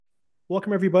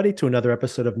Welcome, everybody, to another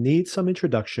episode of Need Some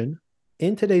Introduction.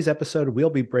 In today's episode, we'll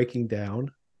be breaking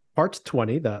down part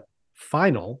 20, the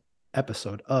final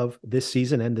episode of this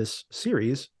season and this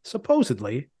series,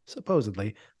 supposedly.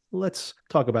 Let's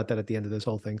talk about that at the end of this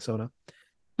whole thing, Sona.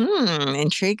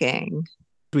 Intriguing.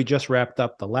 We just wrapped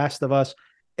up The Last of Us,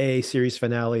 a series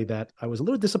finale that I was a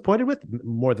little disappointed with,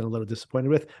 more than a little disappointed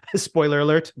with. Spoiler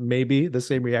alert, maybe the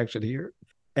same reaction here.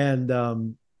 And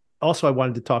also, I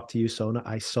wanted to talk to you, Sona.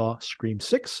 I saw Scream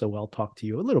 6, so I'll talk to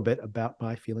you a little bit about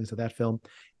my feelings of that film.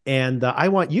 And I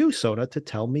want you, Sona, to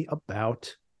tell me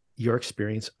about your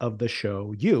experience of the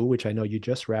show, which I know you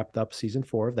just wrapped up season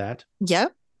 4 of that.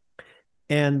 Yep.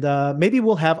 And maybe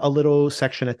we'll have a little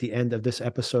section at the end of this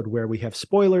episode where we have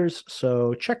spoilers.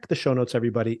 So check the show notes,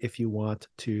 everybody, if you want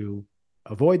to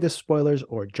avoid the spoilers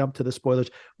or jump to the spoilers.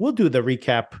 We'll do the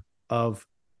recap of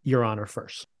Your Honor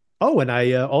first. Oh, and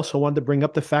I also wanted to bring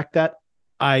up the fact that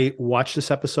I watched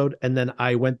this episode and then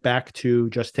I went back to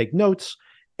just take notes.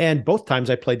 And both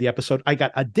times I played the episode, I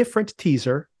got a different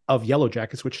teaser of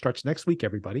Yellowjackets, which starts next week,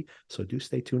 everybody. So do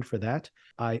stay tuned for that.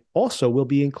 I also will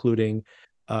be including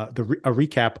a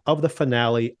recap of the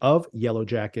finale of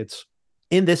Yellowjackets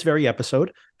in this very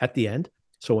episode at the end.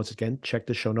 So once again, check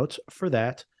the show notes for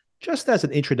that, just as an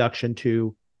introduction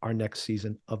to our next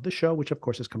season of the show, which of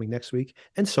course is coming next week.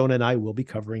 And Sona and I will be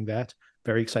covering that.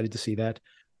 Very excited to see that.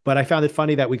 But I found it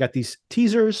funny that we got these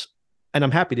teasers, and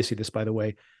I'm happy to see this, by the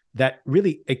way, that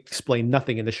really explain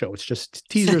nothing in the show. It's just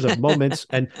teasers of moments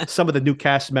and some of the new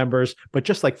cast members, but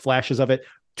just like flashes of it.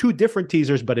 2 different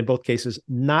teasers, but in both cases,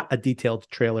 not a detailed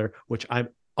trailer, which I'm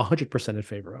 100% in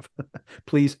favor of.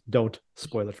 Please don't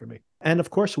spoil it for me. And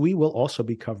of course, we will also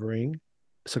be covering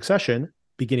Succession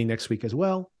beginning next week as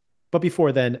well. But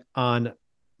before then, on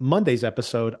Monday's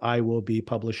episode, I will be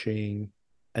publishing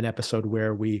an episode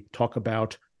where we talk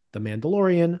about The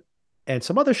Mandalorian and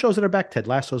some other shows that are back. Ted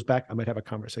Lasso's back. I might have a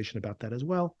conversation about that as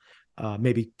well.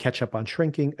 Maybe catch up on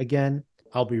Shrinking again.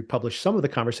 I'll be publish some of the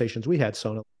conversations we had,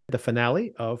 Sona, the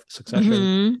finale of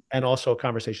Succession, and also a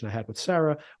conversation I had with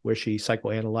Sarah where she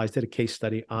psychoanalyzed, did a case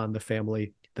study on the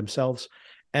family themselves.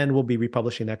 And we'll be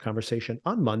republishing that conversation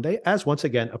on Monday as, once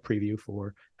again, a preview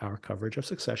for our coverage of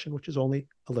Succession, which is only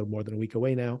a little more than a week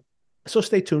away now. So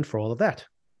stay tuned for all of that.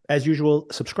 As usual,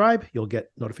 subscribe. You'll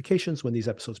get notifications when these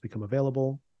episodes become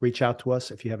available. Reach out to us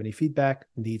if you have any feedback.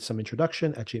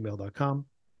 needssomeintroduction@gmail.com.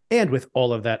 And with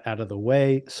all of that out of the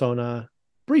way, Sona,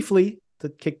 briefly, to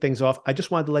kick things off, I just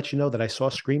wanted to let you know that I saw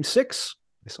Scream 6.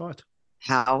 I saw it.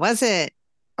 How was it?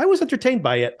 I was entertained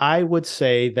by it. I would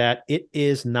say that it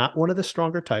is not one of the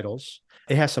stronger titles.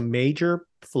 It has some major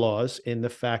flaws in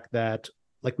the fact that,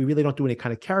 like, we really don't do any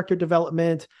kind of character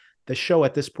development. The show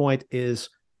at this point is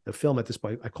the film at this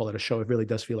point. I call it a show. It really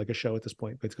does feel like a show at this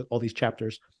point. It's got all these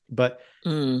chapters, but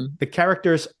the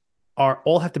characters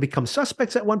all have to become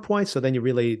suspects at one point. So then you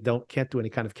really can't do any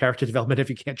kind of character development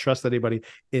if you can't trust anybody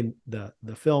in the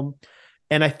film.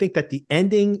 And I think that the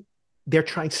ending, they're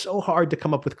trying so hard to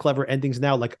come up with clever endings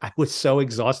now. Like, I was so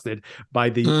exhausted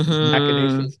by the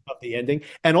machinations of the ending.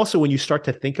 And also when you start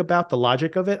to think about the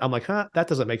logic of it, I'm like, that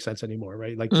doesn't make sense anymore,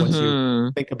 right? Like once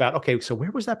you think about, okay, so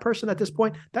where was that person at this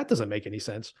point? That doesn't make any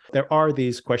sense. There are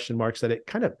these question marks that it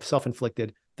kind of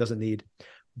self-inflicted, doesn't need.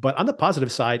 But on the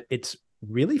positive side, it's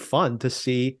really fun to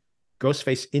see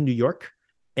Ghostface in New York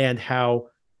and how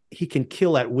he can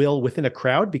kill at will within a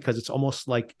crowd, because it's almost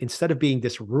like, instead of being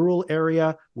this rural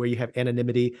area where you have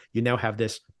anonymity, you now have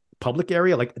this public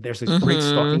area. Like there's this great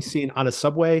stalking scene on a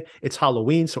subway. It's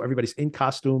Halloween, so everybody's in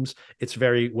costumes. It's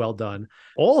very well done.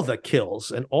 All the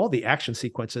kills and all the action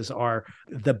sequences are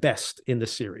the best in the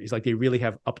series. Like they really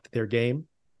have upped their game.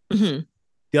 The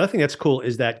other thing that's cool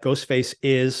is that Ghostface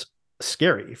is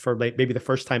scary for maybe the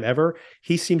first time ever.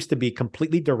 He seems to be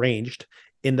completely deranged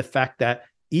in the fact that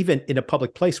even in a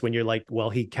public place, when you're like, well,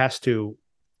 he has to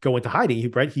go into hiding, he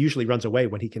usually runs away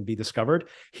when he can be discovered.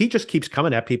 He just keeps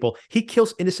coming at people. He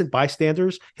kills innocent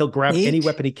bystanders. He'll grab any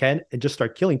weapon he can and just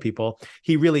start killing people.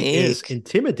 He really is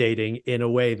intimidating in a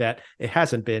way that it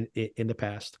hasn't been in the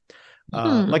past.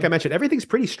 Like I mentioned, everything's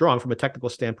pretty strong from a technical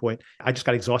standpoint. I just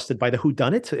got exhausted by the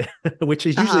whodunit, which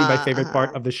is usually my favorite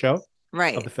part of the show,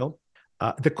 of the film.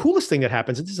 The coolest thing that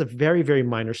happens, and this is a very, very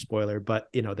minor spoiler, but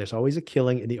there's always a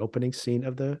killing in the opening scene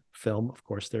of the film. Of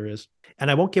course there is.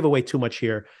 And I won't give away too much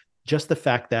here. Just the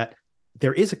fact that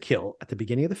there is a kill at the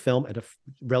beginning of the film, and a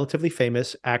relatively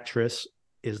famous actress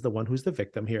is the one who's the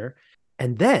victim here.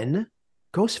 And then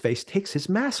Ghostface takes his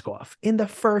mask off in the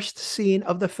first scene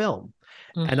of the film.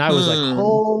 And I was like,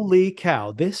 holy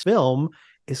cow, this film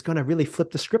is going to really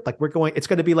flip the script. Like it's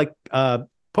going to be like,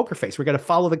 Poker Face. We're going to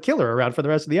follow the killer around for the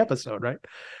rest of the episode, right?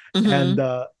 And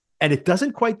And it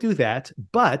doesn't quite do that,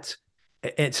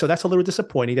 and so that's a little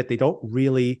disappointing that they don't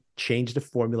really change the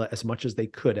formula as much as they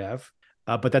could have.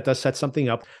 But that does set something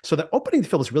up. So the opening of the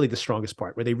film is really the strongest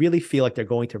part, where they really feel like they're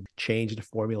going to change the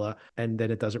formula, and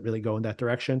then it doesn't really go in that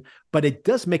direction. But it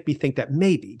does make me think that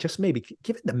maybe, just maybe,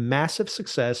 given the massive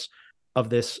success of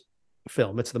this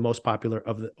film, it's the most popular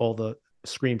of all the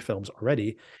Scream films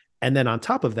already. And then on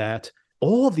top of that,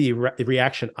 all the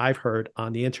reaction I've heard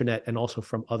on the internet and also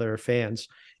from other fans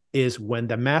is when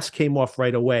the mask came off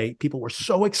right away, people were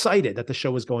so excited that the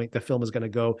film is going to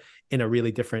go in a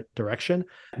really different direction.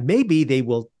 Maybe they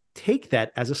will take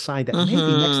that as a sign that maybe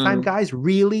next time, guys,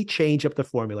 really change up the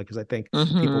formula, because I think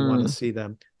people want to see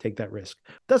them take that risk.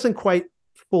 Doesn't quite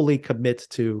fully commit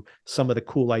to some of the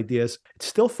cool ideas. It's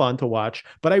still fun to watch,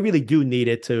 but I really do need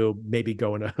it to maybe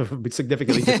go in a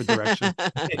significantly different direction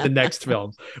in the next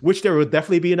film, which there will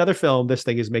definitely be another film. This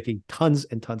thing is making tons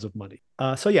and tons of money.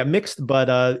 So yeah, mixed, but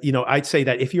I'd say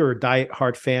that if you're a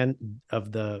die-hard fan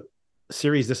of the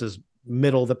series, this is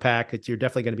middle of the pack. You're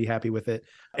definitely going to be happy with it.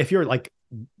 If you're like,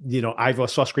 I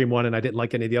saw Scream 1 and I didn't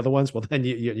like any of the other ones, well, then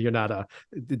you're not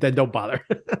then don't bother.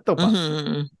 Don't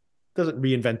bother. Doesn't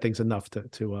reinvent things enough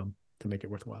to make it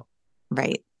worthwhile.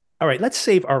 Right. All right. Let's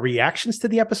save our reactions to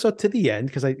the episode to the end,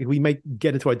 because we might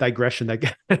get into a digression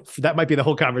that might be the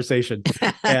whole conversation.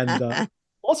 And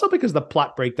also because the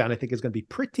plot breakdown, I think, is going to be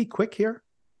pretty quick here.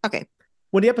 Okay.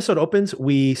 When the episode opens,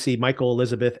 we see Michael,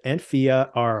 Elizabeth, and Fia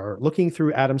are looking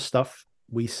through Adam's stuff.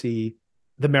 We see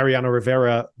the Mariano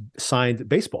Rivera signed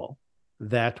baseball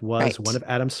that was one of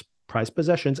Adam's prized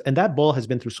possessions. And that ball has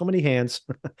been through so many hands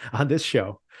on this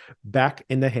show, back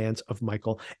in the hands of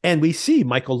Michael. And we see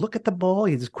Michael look at the ball.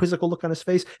 He has this quizzical look on his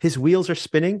face. His wheels are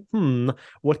spinning.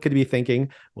 What could he be thinking?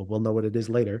 Well, we'll know what it is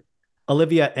later.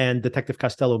 Olivia and Detective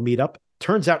Costello meet up.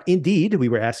 Turns out, indeed, we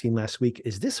were asking last week,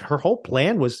 is this her whole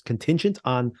plan was contingent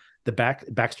on the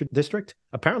Baxter district?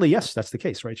 Apparently, yes, that's the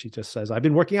case, right? She just says, I've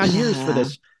been working on years for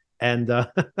this. And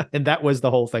and that was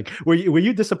the whole thing. Were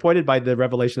you disappointed by the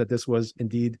revelation that this was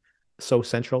indeed so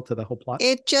central to the whole plot?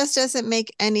 It just doesn't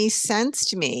make any sense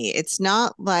to me. It's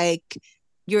not like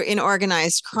you're in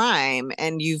organized crime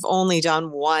and you've only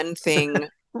done one thing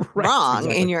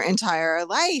wrong in your entire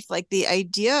life. Like, the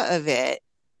idea of it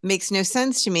makes no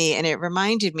sense to me. And it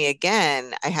reminded me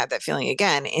again, I had that feeling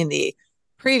again in the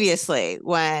previously,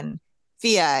 when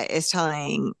Fia is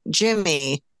telling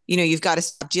Jimmy, you've got to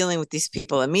stop dealing with these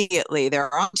people immediately.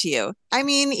 They're on to you. I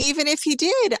mean, even if he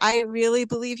did, I really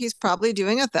believe he's probably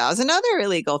doing 1,000 other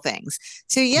illegal things.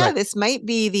 So yeah, This might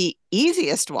be the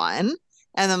easiest one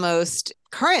and the most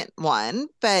current one,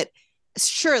 but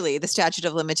surely the statute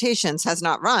of limitations has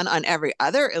not run on every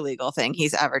other illegal thing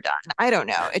he's ever done. I don't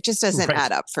know. It just doesn't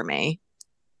add up for me.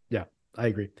 Yeah, I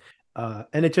agree.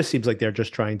 And it just seems like they're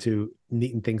just trying to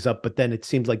neaten things up, but then it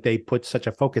seems like they put such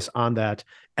a focus on that,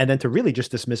 and then to really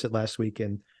just dismiss it last week,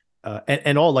 and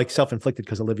all like self-inflicted,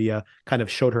 because Olivia kind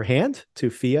of showed her hand to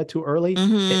Fia too early.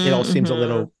 It all seems a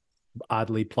little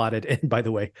oddly plotted. And by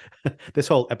the way, this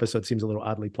whole episode seems a little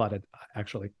oddly plotted,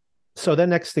 actually. So the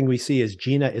next thing we see is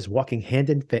Gina is walking hand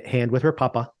in hand with her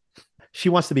papa. She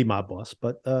wants to be mob boss,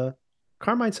 but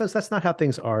Carmine says that's not how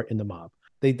things are in the mob.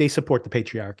 They support the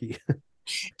patriarchy.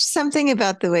 Something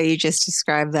about the way you just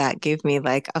described that gave me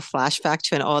like a flashback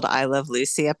to an old I Love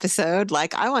Lucy episode.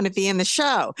 Like, I want to be in the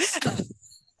show.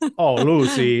 Oh,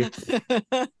 Lucy. She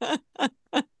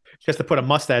has to put a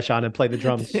mustache on and play the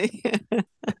drums.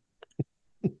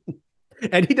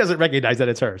 And he doesn't recognize that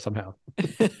it's her somehow.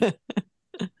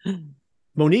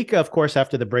 Monica, of course,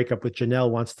 after the breakup with Janelle,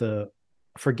 wants to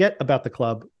forget about the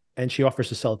club, and she offers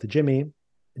to sell it to Jimmy.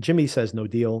 Jimmy says no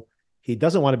deal. He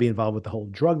doesn't want to be involved with the whole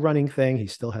drug running thing. He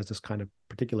still has this kind of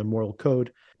particular moral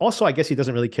code. Also, I guess he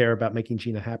doesn't really care about making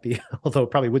Gina happy, although it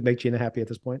probably would make Gina happy at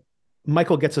this point.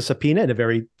 Michael gets a subpoena in a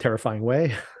very terrifying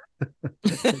way.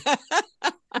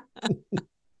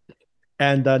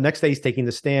 And next day he's taking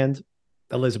the stand.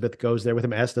 Elizabeth goes there with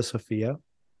him, as does Sophia.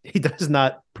 He does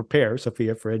not prepare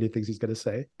Sophia for anything he's going to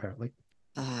say, apparently.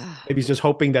 Maybe he's just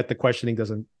hoping that the questioning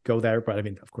doesn't go there, but I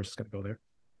mean, of course it's going to go there.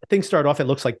 Things start off, it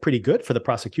looks like pretty good for the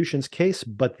prosecution's case,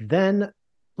 but then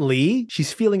Lee,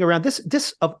 she's feeling around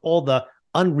this of all the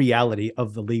unreality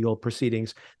of the legal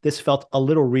proceedings. This felt a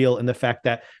little real in the fact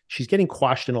that she's getting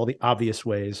quashed in all the obvious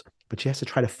ways, but she has to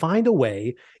try to find a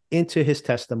way into his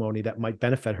testimony that might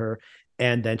benefit her.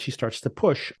 And then she starts to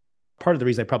push. Part of the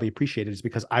reason I probably appreciate it is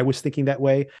because I was thinking that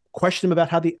way. Question him about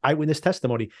how the eyewitness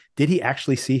testimony, did he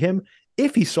actually see him?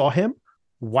 If he saw him,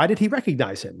 why did he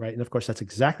recognize him? Right. And of course, that's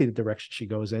exactly the direction she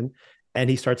goes in. And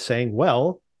he starts saying,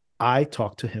 well, I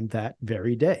talked to him that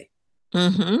very day.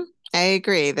 I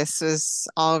agree. This was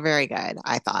all very good,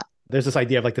 I thought. There's this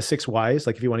idea of like the 6 whys.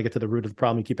 Like if you want to get to the root of the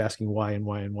problem, you keep asking why and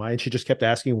why and why. And she just kept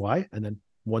asking why, and then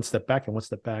one step back and one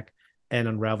step back, and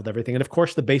unraveled everything. And of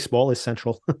course, the baseball is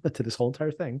central to this whole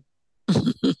entire thing.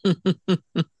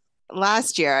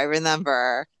 Last year, I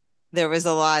remember there was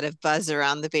a lot of buzz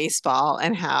around the baseball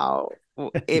and how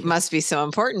it must be so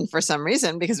important for some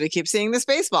reason because we keep seeing this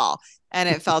baseball. And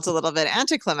it felt a little bit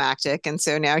anticlimactic. And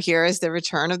so now here is the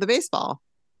return of the baseball.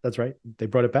 That's right. They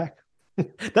brought it back.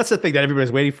 That's the thing that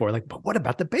everybody's waiting for. Like, but what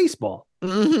about the baseball?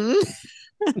 Mm-hmm.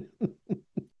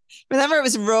 Remember, it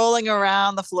was rolling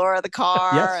around the floor of the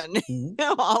car Yes. and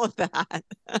all of that.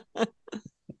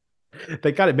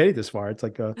 They got it made it this far. It's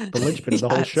like the linchpin of the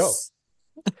whole show.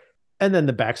 And then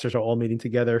the Baxters are all meeting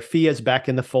together. Fia's back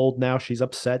in the fold now. She's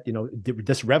upset.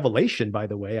 This revelation, by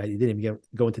the way, I didn't even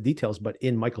go into details, but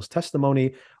in Michael's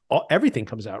testimony, everything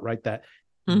comes out, right? That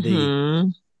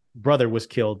the brother was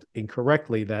killed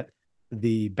incorrectly, that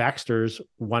the Baxters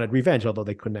wanted revenge, although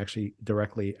they couldn't actually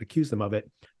directly accuse them of it.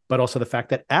 But also the fact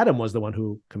that Adam was the one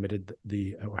who committed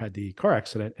or had the car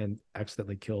accident and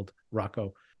accidentally killed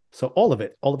Rocco. So all of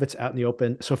it's out in the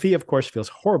open. Sophia, of course, feels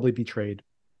horribly betrayed,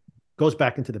 goes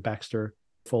back into the Baxter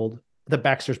fold. The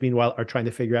Baxters, meanwhile, are trying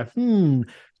to figure out, do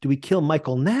we kill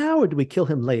Michael now or do we kill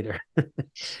him later?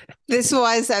 This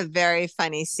was a very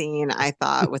funny scene, I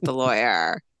thought, with the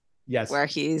lawyer. Yes. Where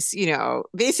he's,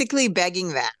 basically begging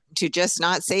them to just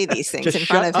not say these things in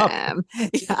front of him.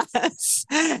 Yes.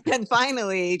 And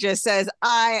finally just says,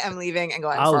 I am leaving and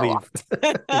going for a walk.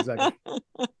 Exactly.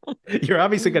 You're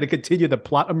obviously going to continue the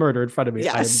plot of murder in front of me.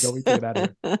 Yes. I am going to get out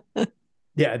of here.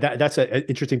 Yeah, that's an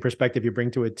interesting perspective you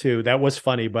bring to it too. That was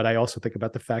funny, but I also think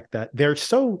about the fact that they're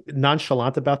so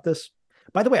nonchalant about this.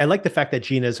 By the way, I like the fact that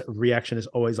Gina's reaction is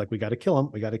always like, we got to kill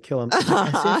him. We got to kill him.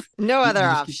 No other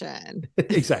option.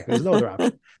 Exactly. There's no other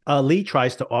option. Lee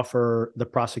tries to offer the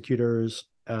prosecutors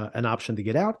an option to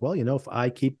get out. Well, if I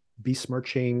keep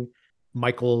besmirching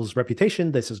Michael's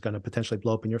reputation, this is going to potentially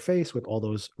blow up in your face with all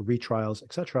those retrials,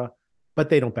 etc. But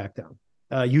they don't back down.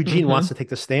 Eugene wants to take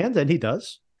the stand, and he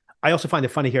does. I also find it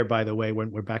funny here, by the way,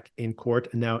 when we're back in court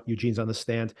and now Eugene's on the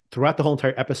stand. Throughout the whole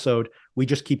entire episode, we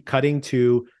just keep cutting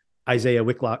to Isaiah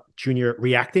Whitlock Jr.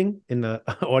 reacting in the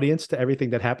audience to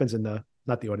everything that happens in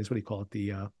not the audience, what do you call it?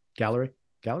 The gallery?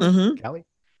 Galley?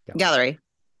 Gallery.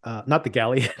 Not the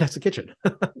galley. That's the kitchen.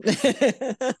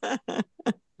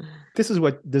 This is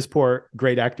what this poor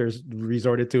great actors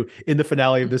resorted to in the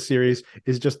finale of this series,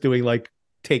 is just doing like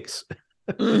takes,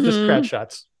 just crowd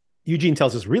shots. Eugene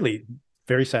tells this really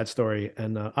very sad story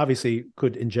and obviously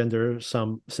could engender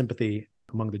some sympathy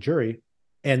among the jury.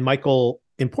 And Michael,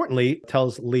 importantly,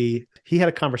 tells Lee he had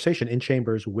a conversation in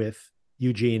chambers with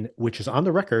Eugene, which is on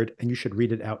the record, and you should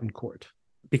read it out in court.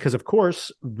 Because, of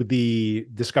course, the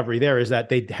discovery there is that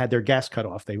they had their gas cut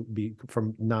off. They be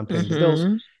from non-paying the bills.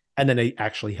 And then they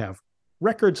actually have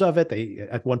records of it. They,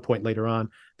 at one point later on,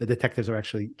 the detectives are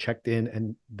actually checked in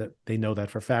and that they know that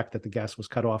for a fact that the gas was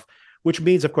cut off, which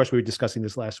means, of course, we were discussing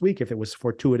this last week, if it was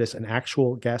fortuitous, an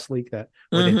actual gas leak where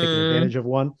they're taking advantage of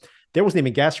one. There wasn't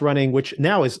even gas running, which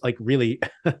now is like really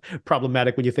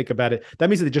problematic when you think about it. That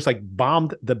means that they just like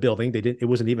bombed the building. It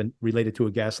wasn't even related to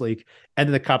a gas leak. And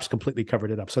then the cops completely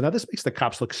covered it up. So now this makes the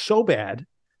cops look so bad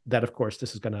that, of course,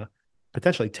 this is going to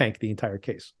potentially tank the entire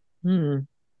case.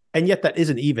 And yet that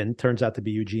isn't even, turns out to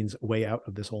be Eugene's way out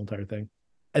of this whole entire thing.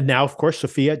 And now, of course,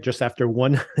 Sophia, just after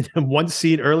one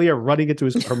scene earlier, running into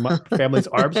her family's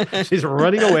arms, she's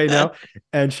running away now,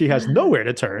 and she has nowhere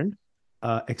to turn.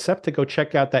 Except to go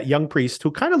check out that young priest who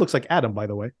kind of looks like Adam, by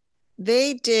the way.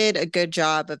 They did a good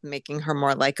job of making her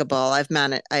more likable. I've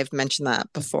mentioned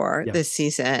that before this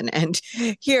season. And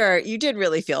here you did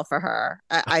really feel for her.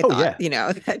 I thought,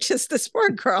 that just this poor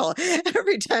girl,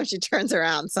 every time she turns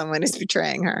around, someone is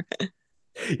betraying her.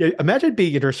 Yeah, imagine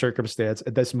being in her circumstance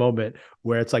at this moment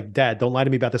where it's like, Dad, don't lie to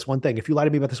me about this one thing. If you lie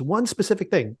to me about this one specific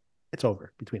thing, it's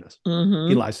over between us.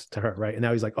 He lies to her, right? And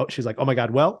now she's like, oh my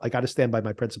God, well, I got to stand by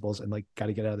my principles and like got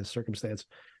to get out of this circumstance.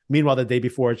 Meanwhile, the day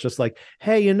before, it's just like,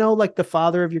 hey, like the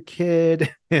father of your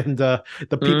kid and the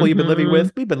people you've been living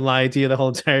with, we've been lying to you the whole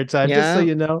entire time, just so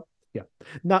you know. Yeah,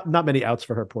 not many outs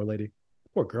for her, poor lady.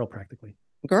 Poor girl, practically.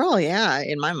 Girl, yeah,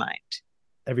 in my mind.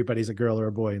 Everybody's a girl or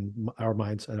a boy in our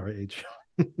minds at our age.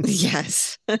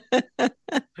 Yes.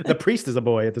 The priest is a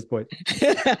boy at this point.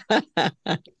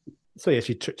 So yeah,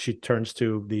 she turns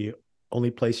to the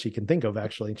only place she can think of,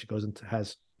 actually, and she goes and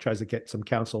tries to get some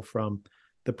counsel from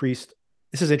the priest.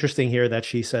 This is interesting here that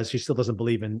she says she still doesn't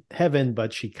believe in heaven,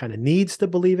 but she kind of needs to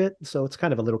believe it. So it's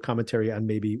kind of a little commentary on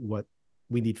maybe what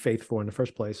we need faith for in the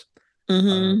first place.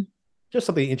 Just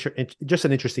something just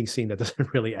an interesting scene that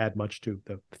doesn't really add much to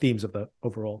the themes of the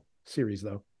overall series,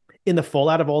 though. In the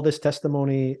fallout of all this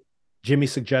testimony, Jimmy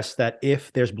suggests that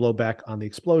if there's blowback on the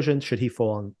explosion, should he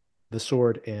fall on the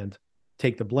sword and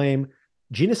take the blame?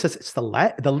 Gina says it's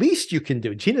the least you can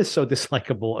do. Gina is so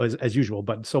dislikable as usual,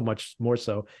 but so much more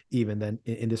so even than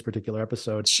in this particular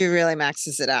episode. She really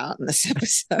maxes it out in this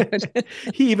episode.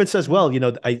 He even says, well,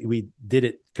 we did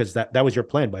it because that was your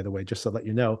plan, by the way, just to let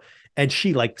you know. And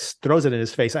she like throws it in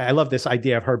his face. I love this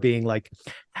idea of her being like,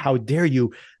 how dare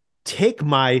you take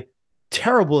my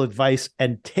terrible advice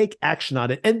and take action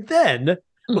on it. And then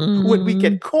when we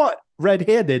get caught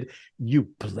red-handed, you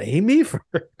blame me for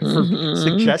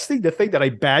suggesting the thing that I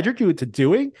badgered you into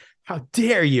doing? How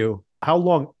dare you? How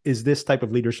long is this type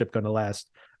of leadership going to last?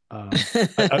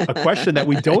 A question that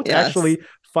we don't actually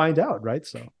find out, right?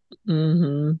 So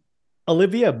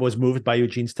Olivia was moved by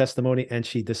Eugene's testimony, and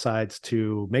she decides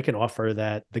to make an offer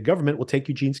that the government will take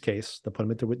Eugene's case to put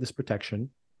him into witness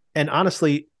protection. And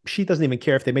honestly, she doesn't even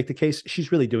care if they make the case.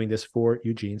 She's really doing this for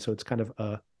Eugene. So it's kind of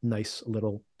a nice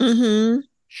little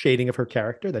shading of her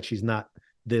character, that she's not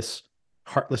this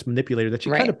heartless manipulator that she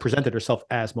kind of presented herself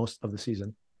as most of the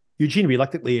season. Eugene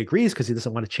reluctantly agrees because he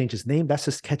doesn't want to change his name. That's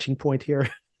his catching point here.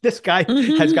 This guy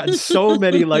has gotten so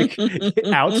many like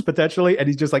outs potentially, and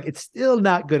he's just like, it's still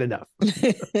not good enough.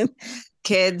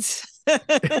 Kids.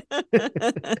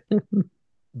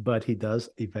 But he does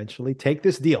eventually take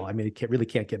this deal. I mean, it really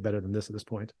can't get better than this at this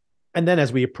point. And then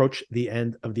as we approach the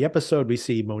end of the episode, we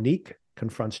see Monique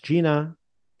confronts Gina,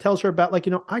 tells her about like,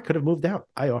 I could have moved out.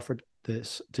 I offered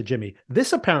this to Jimmy.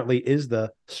 This apparently is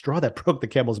the straw that broke the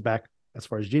camel's back as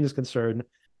far as Gina's concerned.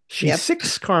 She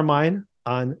sicks Carmine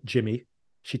on Jimmy.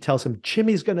 She tells him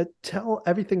Jimmy's going to tell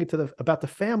everything about the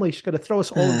family. She's going to throw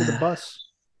us all under the bus.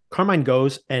 Carmine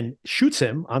goes and shoots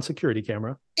him on security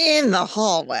camera. In the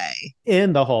hallway.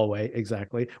 In the hallway,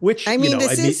 exactly. Which,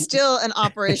 this is still an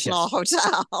operational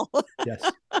hotel.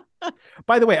 Yes.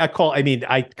 By the way, I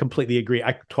completely agree.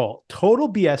 I call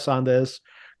total BS on this.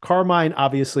 Carmine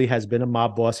obviously has been a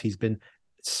mob boss. He's been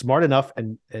smart enough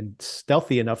and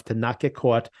stealthy enough to not get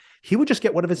caught. He would just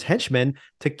get one of his henchmen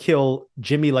to kill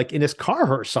Jimmy, like in his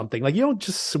car or something. Like, you don't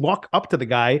just walk up to the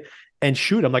guy and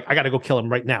shoot him. Like, I got to go kill him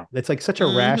right now. It's like such a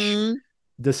rash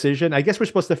decision. I guess we're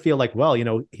supposed to feel like, well,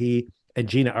 he and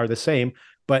Gina are the same,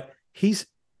 but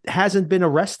hasn't been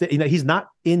arrested. He's not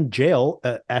in jail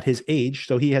at his age,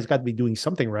 so he has got to be doing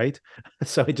something right.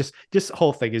 So it just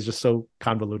whole thing is just so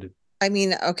convoluted. I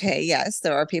mean, okay, yes,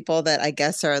 there are people that I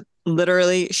guess are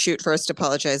literally shoot first,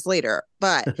 apologize later.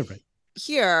 But right.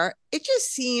 Here, it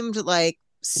just seemed like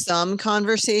some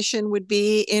conversation would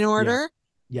be in order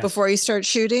before you start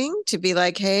shooting, to be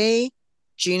like, hey,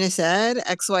 Gina said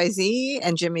XYZ,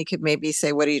 and Jimmy could maybe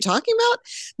say, what are you talking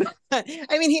about?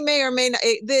 I mean, he may or may not,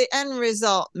 the end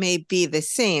result may be the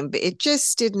same, but it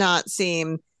just did not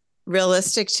seem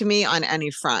realistic to me on any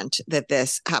front that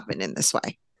this happened in this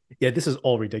way. Yeah, this is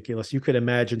all ridiculous. You could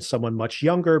imagine someone much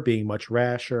younger being much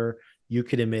rasher. You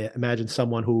could imagine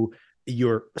someone who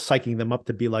you're psyching them up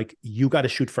to be like, you got to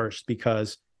shoot first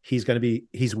because he's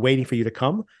waiting for you to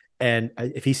come. And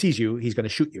if he sees you, he's going to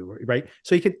shoot you. Right.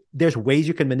 So there's ways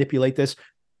you can manipulate this.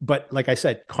 But like I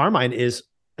said, Carmine is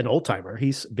an old timer.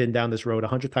 He's been down this road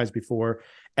 100 times before.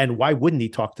 And why wouldn't he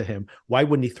talk to him? Why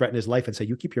wouldn't he threaten his life and say,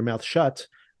 you keep your mouth shut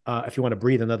if you want to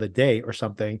breathe another day or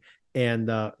something? And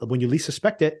when you least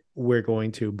suspect it, we're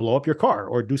going to blow up your car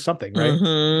or do something,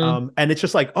 right? And it's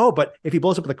just like, oh, but if he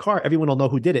blows up the car, everyone will know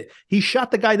who did it. He shot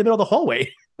the guy in the middle of the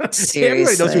hallway.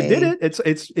 Everybody knows who did it.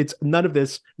 It's none of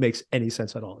this makes any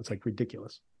sense at all. It's like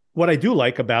ridiculous. What I do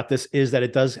like about this is that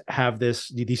it does have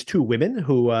these two women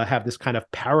who have this kind of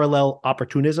parallel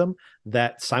opportunism,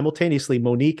 that simultaneously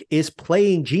Monique is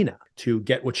playing Gina to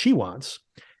get what she wants,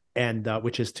 and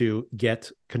which is to get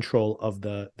control of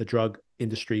the drug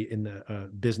industry in the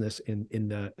business in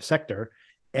the sector.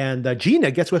 And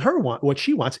Gina gets what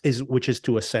she wants, which is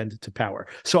to ascend to power.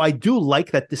 So I do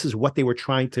like that this is what they were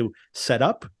trying to set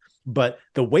up, but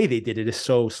the way they did it is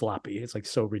so sloppy. It's like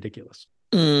so ridiculous.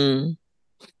 And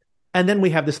then we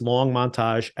have this long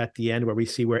montage at the end where we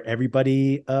see where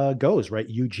everybody goes, right?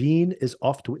 Eugene is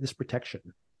off to witness protection.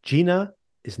 Gina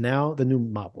is now the new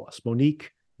mob boss.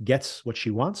 Monique gets what she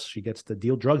wants. She gets to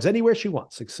deal drugs anywhere she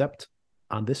wants, except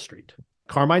on this street.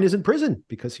 Carmine is in prison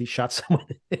because he shot someone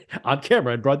on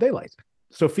camera in broad daylight.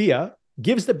 Sophia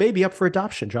gives the baby up for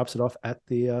adoption, drops it off at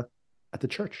the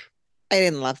church. I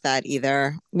didn't love that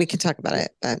either. We can talk about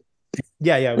it, but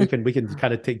yeah, we can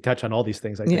kind of touch on all these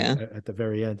things, I think, at the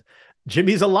very end.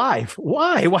 Jimmy's alive.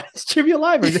 Why? Why is Jimmy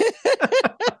alive? He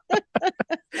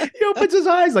opens his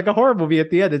eyes like a horror movie at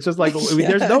the end. It's just like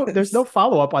there's no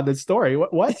follow-up on this story.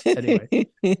 What? Anyway.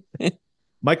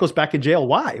 Michael's back in jail.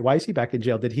 Why? Why is he back in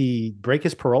jail? Did he break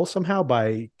his parole somehow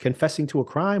by confessing to a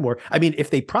crime? Or, I mean,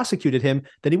 if they prosecuted him,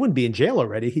 then he wouldn't be in jail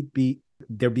already.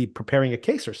 They'd be preparing a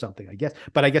case or something, I guess.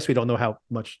 But I guess we don't know how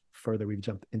much further we've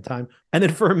jumped in time. And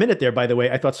then for a minute there, by the way,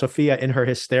 I thought Sophia in her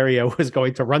hysteria was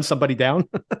going to run somebody down.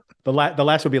 The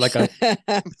last would be like a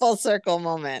full circle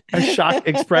moment, a shocked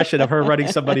expression of her running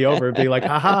somebody over and being like,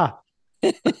 haha,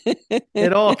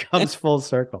 it all comes full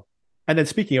circle. And then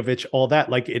speaking of which, all that,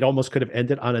 like it almost could have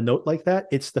ended on a note like that.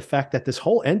 It's the fact that this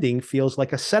whole ending feels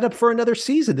like a setup for another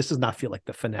season. This does not feel like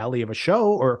the finale of a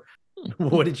show. Or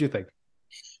what did you think?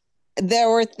 There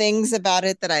were things about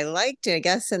it that I liked, I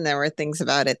guess, and there were things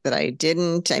about it that I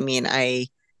didn't. I mean,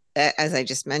 as I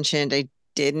just mentioned, I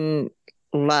didn't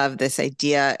love this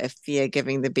idea of Fia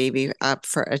giving the baby up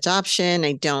for adoption.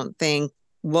 I don't think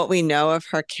what we know of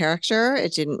her character,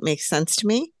 it didn't make sense to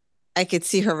me. I could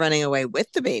see her running away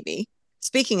with the baby.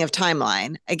 Speaking of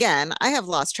timeline, again, I have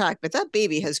lost track, but that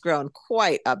baby has grown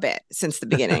quite a bit since the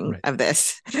beginning of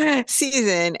this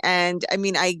season. And I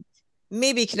mean, I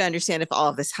maybe could understand if all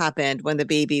of this happened when the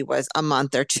baby was a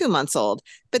month or 2 months old,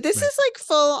 but this is like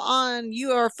full on,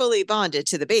 you are fully bonded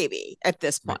to the baby at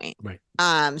this point.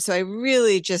 So I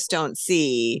really just don't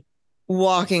see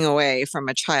walking away from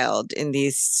a child in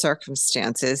these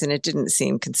circumstances. And it didn't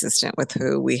seem consistent with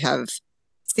who we have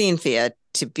seen Fia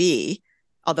to be.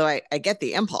 Although I get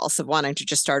the impulse of wanting to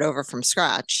just start over from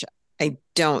scratch, I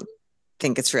don't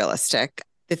think it's realistic.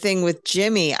 The thing with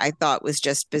Jimmy, I thought was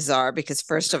just bizarre because,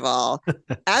 first of all,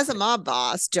 as a mob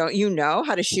boss, don't you know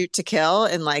how to shoot to kill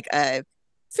in like a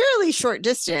fairly short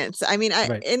distance? I mean,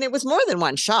 and it was more than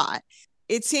one shot.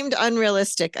 It seemed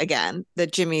unrealistic, again,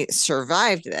 that Jimmy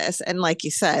survived this. And like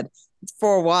you said,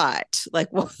 for what? Like,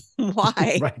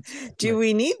 why do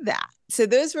we need that? So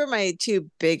those were my two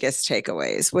biggest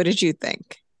takeaways. What did you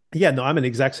think? Yeah, no, I'm in the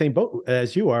exact same boat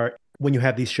as you are. When you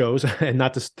have these shows, and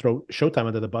not to throw Showtime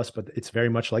under the bus, but it's very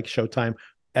much like Showtime.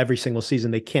 Every single season,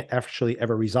 they can't actually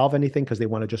ever resolve anything because they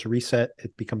want to just reset.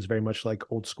 It becomes very much like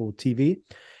old school TV.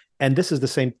 And this is the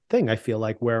same thing, I feel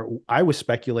like, where I was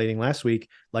speculating last week,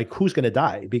 like who's going to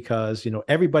die? Because,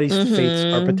 everybody's fates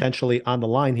are potentially on the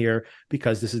line here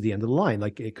because this is the end of the line.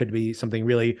 Like it could be something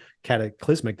really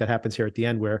cataclysmic that happens here at the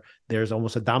end where there's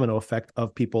almost a domino effect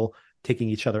of people taking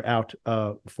each other out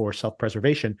for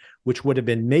self-preservation, which would have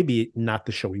been maybe not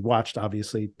the show we watched.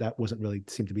 Obviously, that wasn't really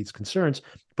seemed to be its concerns,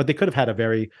 but they could have had a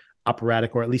very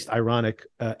operatic or at least ironic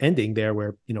ending there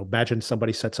where, imagine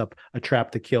somebody sets up a trap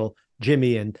to kill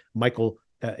Jimmy and Michael,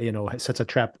 sets a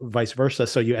trap vice versa.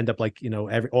 So you end up like,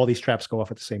 all these traps go off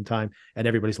at the same time and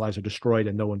everybody's lives are destroyed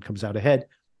and no one comes out ahead.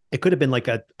 It could have been like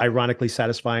a ironically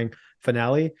satisfying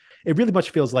finale. It really much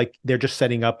feels like they're just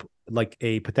setting up like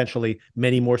a potentially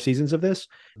many more seasons of this.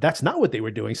 That's not what they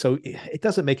were doing. So it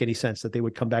doesn't make any sense that they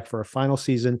would come back for a final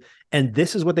season. And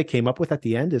this is what they came up with at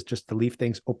the end, is just to leave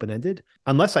things open-ended.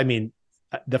 Unless, I mean,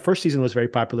 the first season was very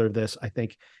popular of this. I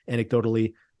think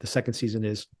anecdotally, the second season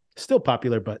is still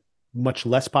popular, but much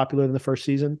less popular than the first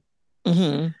season.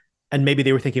 Mm-hmm. And maybe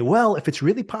they were thinking, well, if it's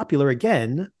really popular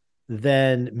again,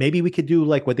 then maybe we could do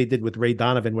like what they did with Ray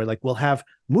Donovan, where like we'll have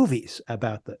movies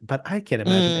about but I can't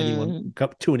imagine anyone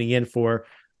tuning in for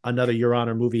another Your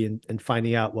Honor movie and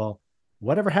finding out, well,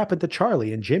 whatever happened to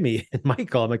Charlie and Jimmy and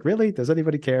Michael? I'm like, really? Does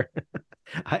anybody care?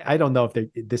 I don't know if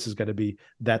this is going to be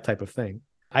that type of thing.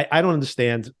 I don't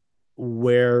understand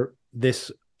where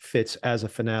this fits as a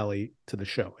finale to the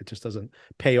show. It just doesn't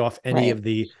pay off any of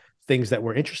the things that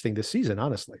were interesting this season,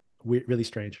 honestly. Really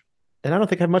strange. And I don't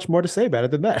think I have much more to say about it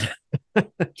than that.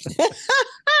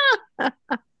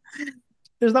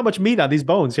 There's not much meat on these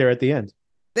bones here at the end.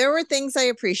 There were things I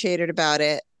appreciated about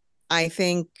it. I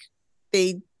think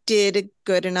they did a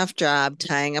good enough job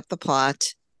tying up the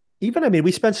plot. Even, I mean,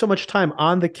 we spent so much time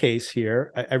on the case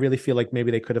here. I really feel like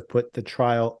maybe they could have put the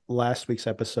trial last week's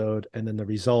episode and then the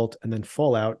result and then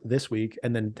fallout this week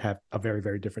and then have a very,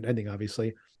 very different ending,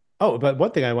 obviously. Oh, but one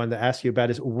thing I wanted to ask you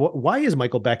about is why is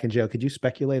Michael back in jail? Could you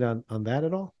speculate on that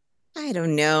at all? I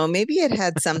don't know. Maybe it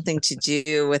had something to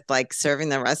do with like serving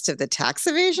the rest of the tax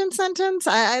evasion sentence.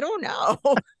 I don't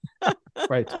know.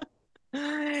 Right.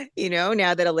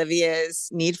 Now that Olivia's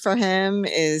need for him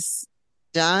is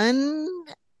done,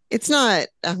 it's not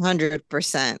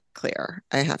 100% clear,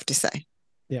 I have to say.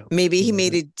 Yeah. Maybe he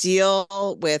made a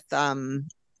deal with that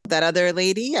other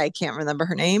lady. I can't remember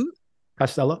her name.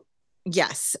 Costello?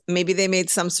 Yes. Maybe they made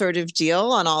some sort of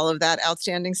deal on all of that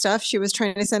outstanding stuff she was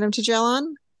trying to send him to jail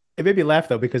on. It made me laugh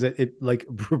though, because it like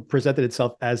presented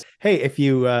itself as, hey, if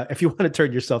you want to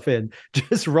turn yourself in,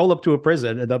 just roll up to a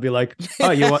prison and they'll be like, oh,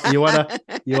 you want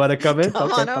to come in?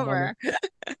 Come on over.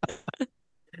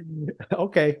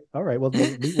 Okay. All right. Well,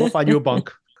 we'll find you a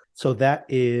bunk. So that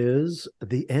is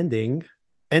the ending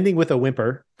with a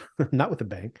whimper, not with a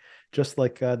bang, just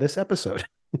like this episode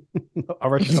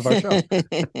of our show.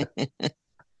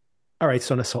 All right,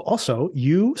 Sona. So also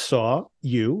you saw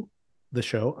the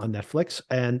show on Netflix,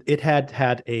 and it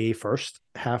had a first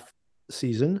half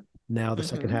season. Now the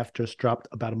second Mhm. half just dropped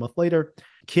about a month later.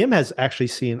 Kim has actually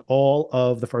seen all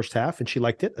of the first half, and she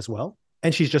liked it as well.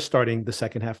 And she's just starting the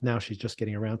second half now. She's just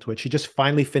getting around to it. She just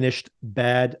finally finished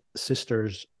Bad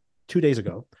Sisters 2 days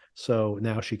ago, so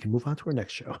now she can move on to her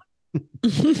next show.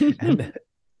 And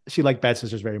she liked Bad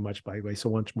Sisters very much, by the way. So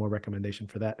one more recommendation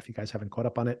for that if you guys haven't caught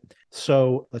up on it.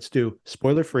 So let's do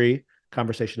spoiler-free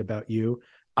conversation about you.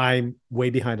 I'm way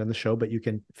behind on the show, but you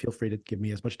can feel free to give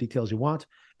me as much detail as you want.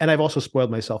 And I've also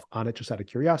spoiled myself on it just out of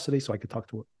curiosity, so I could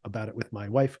talk about it with my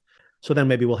wife. So then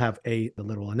maybe we'll have a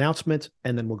little announcement,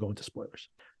 and then we'll go into spoilers.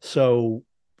 So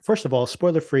first of all,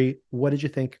 spoiler-free, what did you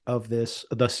think of the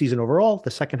season overall,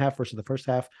 the second half versus the first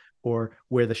half, or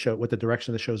what the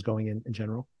direction of the show is going in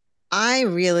general? I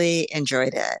really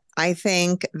enjoyed it. I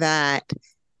think that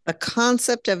the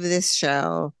concept of this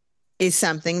show is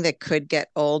something that could get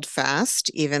old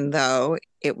fast, even though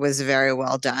it was very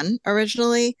well done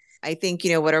originally. I think,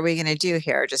 what are we going to do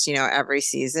here? Just, every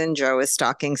season, Joe is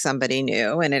stalking somebody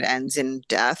new and it ends in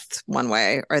death one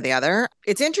way or the other.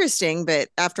 It's interesting, but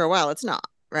after a while, it's not,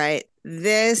 right?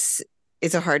 This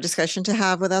is a hard discussion to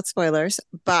have without spoilers,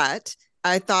 but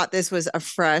I thought this was a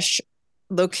fresh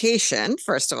location,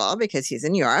 first of all, because he's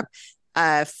in Europe,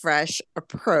 a fresh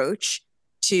approach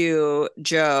to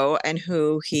Joe and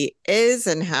who he is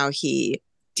and how he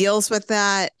deals with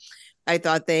that. I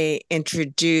thought they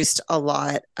introduced a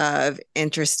lot of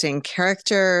interesting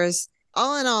characters.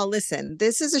 All in all, listen,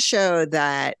 this is a show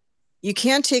that you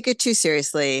can't take it too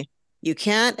seriously. You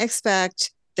can't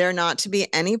expect there not to be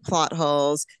any plot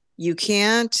holes. You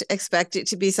can't expect it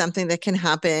to be something that can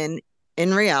happen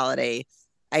in reality.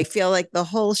 I feel like the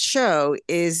whole show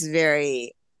is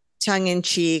very tongue in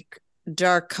cheek,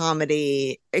 dark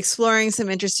comedy, exploring some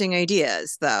interesting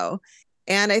ideas, though.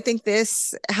 And I think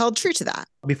this held true to that.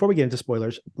 Before we get into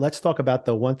spoilers, let's talk about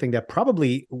the one thing that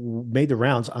probably made the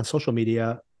rounds on social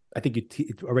media. I think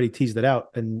you already teased it out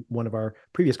in one of our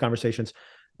previous conversations.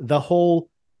 The whole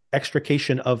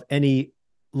extrication of any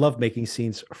lovemaking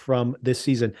scenes from this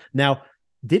season. Now,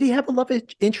 did he have a love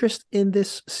interest in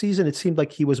this season? It seemed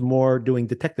like he was more doing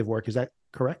detective work. Is that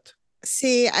correct?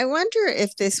 See, I wonder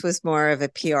if this was more of a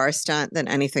PR stunt than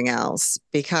anything else,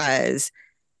 because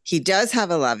he does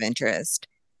have a love interest,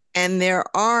 and there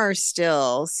are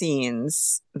still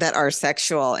scenes that are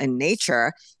sexual in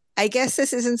nature. I guess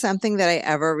this isn't something that I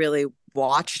ever really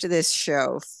watched this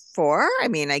show for. I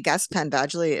mean, I guess Penn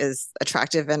Badgley is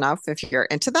attractive enough if you're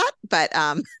into that, but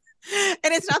and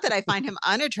it's not that I find him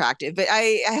unattractive, but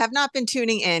I have not been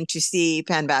tuning in to see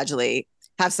Penn Badgley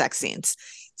have sex scenes.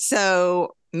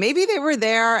 So maybe they were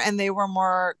there and they were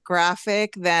more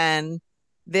graphic than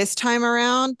this time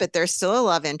around, but there's still a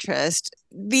love interest.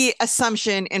 The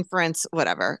assumption, inference,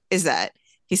 whatever, is that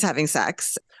he's having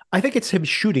sex. I think it's him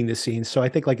shooting the scene. So I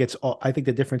think I think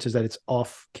the difference is that it's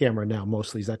off camera now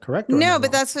mostly. Is that correct? No,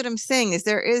 but that's what I'm saying is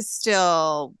there is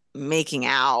still making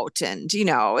out, and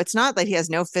it's not that he has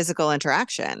no physical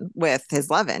interaction with his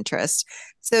love interest.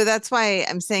 So that's why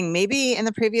I'm saying maybe in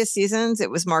the previous seasons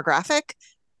it was more graphic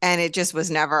and it just was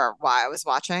never why I was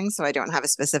watching, so I don't have a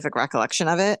specific recollection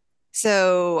of it.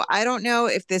 So I don't know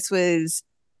if this was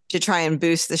to try and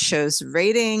boost the show's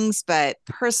ratings, but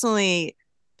personally,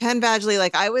 Penn Badgley,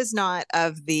 like, I was not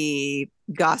of the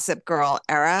Gossip Girl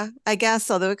era, I guess,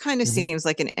 although it kind of seems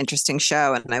like an interesting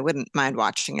show and I wouldn't mind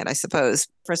watching it, I suppose.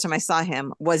 First time I saw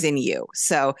him was in You.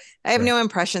 So I have no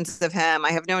impressions of him.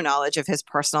 I have no knowledge of his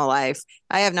personal life.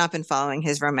 I have not been following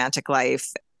his romantic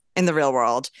life in the real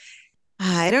world.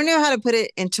 I don't know how to put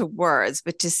it into words,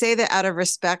 but to say that out of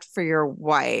respect for your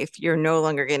wife, you're no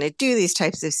longer going to do these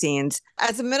types of scenes.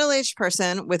 As a middle-aged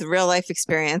person with real life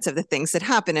experience of the things that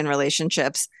happen in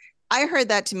relationships, I heard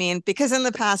that to mean because in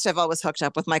the past I've always hooked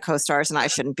up with my co-stars and I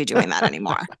shouldn't be doing that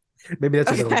anymore. Maybe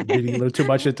that's reading a little too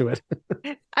much into it.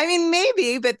 I mean,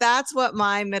 maybe, but that's what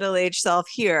my middle-aged self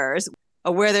hears.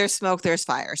 Where there's smoke, there's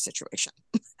fire situation.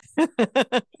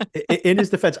 In his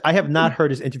defense, I have not heard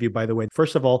his interview, by the way.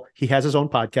 First of all, he has his own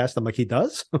podcast. I'm like, he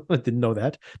does? I didn't know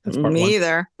that. That's part Me one.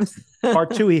 either.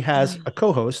 Part two, he has a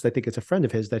co-host. I think it's a friend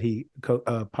of his that he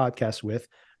podcasts with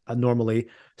normally.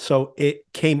 So it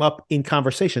came up in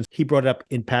conversations. He brought it up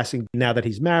in passing now that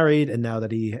he's married and now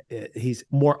that he's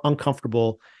more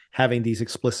uncomfortable having these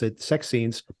explicit sex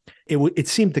scenes. It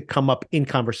seemed to come up in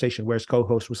conversation where his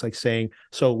co-host was like saying,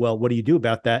 so, well, what do you do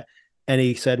about that? And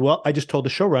he said, well, I just told the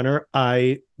showrunner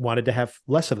I wanted to have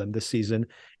less of them this season.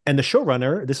 And the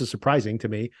showrunner, this is surprising to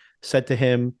me, said to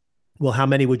him, well, how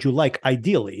many would you like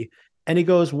ideally? And he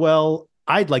goes, well,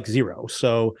 I'd like 0.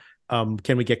 So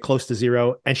can we get close to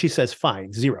 0? And she says,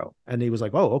 fine, 0. And he was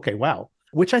like, oh, okay, wow.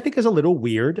 Which I think is a little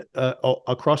weird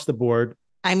across the board.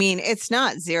 I mean, it's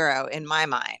not 0 in my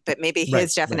mind, but maybe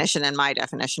his definition and my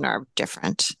definition are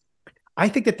different. I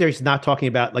think that there's not talking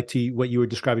about, like, to what you were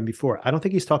describing before. I don't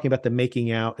think he's talking about the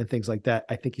making out and things like that.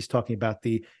 I think he's talking about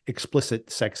the explicit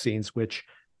sex scenes, which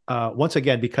once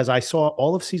again, because I saw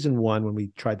all of season 1 when we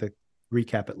tried to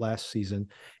recap it last season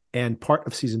and part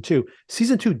of season 2.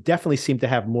 Season 2 definitely seemed to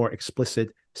have more explicit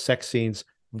sex scenes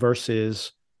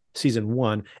versus season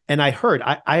 1. And I heard,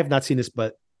 I have not seen this,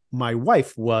 but my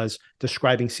wife was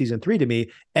describing season 3 to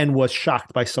me and was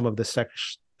shocked by some of the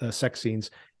sex scenes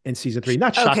in season 3.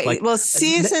 Not shocked. Okay, like, well,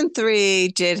 season 3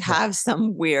 did have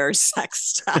some weird sex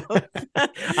stuff.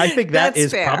 I think that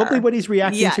is fair. Probably what he's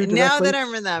reacting to directly. Now that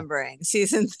I'm remembering,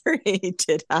 season 3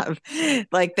 did have,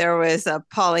 like, there was a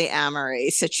polyamory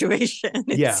situation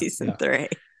in season 3.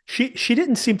 She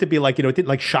didn't seem to be like, it didn't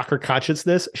like shock her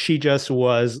consciousness. She just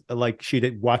was like, she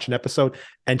didn't watch an episode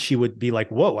and she would be like,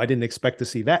 whoa, I didn't expect to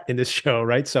see that in this show,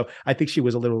 right? So I think she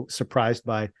was a little surprised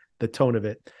by the tone of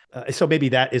it. So maybe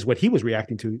that is what he was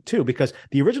reacting to too, because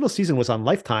the original season was on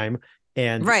Lifetime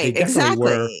and they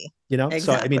definitely were,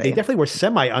 so I mean, they definitely were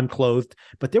semi-unclothed,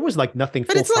 but there was like nothing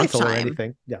full frontal Lifetime or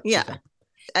anything. Yeah. Exactly.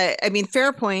 I mean,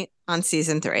 fair point on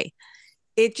season 3.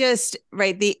 It just,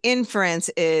 the inference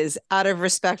is, out of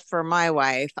respect for my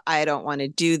wife, I don't want to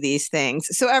do these things.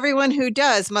 So everyone who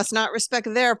does must not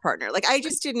respect their partner. Like, I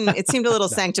just didn't, it seemed a little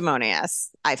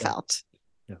sanctimonious, I felt.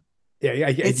 Yeah.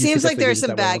 It seems like there's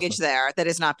some baggage there that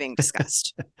is not being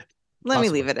discussed. Let me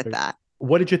leave it at that.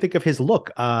 What did you think of his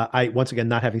look? I, once again,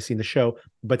 not having seen the show,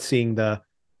 but seeing the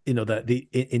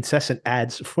incessant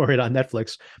ads for it on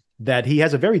Netflix, that he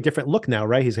has a very different look now,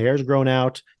 right? His hair's grown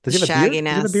out. Does he have a beard? Does he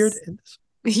have a beard in this?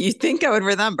 You think I would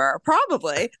remember?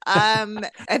 Probably.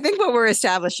 I think what we're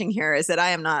establishing here is that I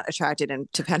am not attracted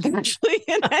to Penn Badgley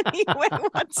in any way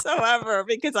whatsoever,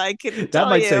 because I can tell that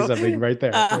might say something right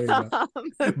there.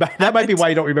 That might be why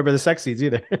you don't remember the sex scenes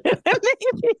either.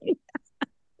 Maybe.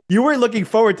 You weren't looking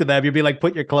forward to them. You'd be like,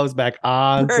 put your clothes back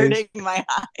on. Burning my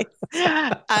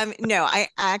eyes. No, I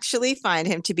actually find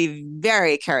him to be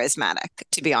very charismatic,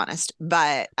 to be honest.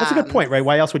 But that's a good point, right?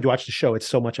 Why else would you watch the show? It's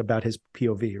so much about his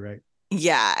POV, right?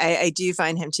 Yeah, I do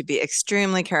find him to be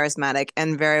extremely charismatic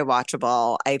and very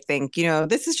watchable. I think,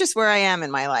 this is just where I am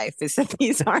in my life, is that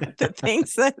these aren't the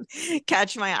things that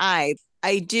catch my eye.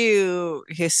 I do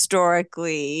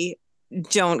historically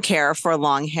don't care for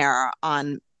long hair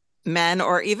on men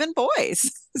or even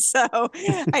boys. So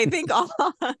I think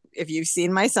if you've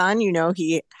seen my son,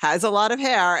 he has a lot of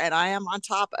hair, and I am on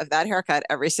top of that haircut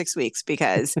every 6 weeks,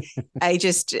 because I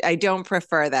don't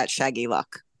prefer that shaggy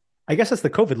look. I guess that's the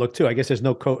COVID look too. I guess there's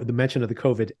no the mention of the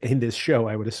COVID in this show,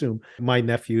 I would assume. My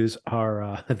nephews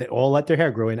are, they all let their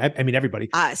hair grow in. I mean, everybody.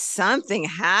 Something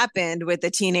happened with the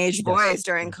teenage boys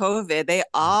during COVID. They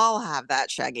all have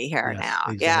that shaggy hair now.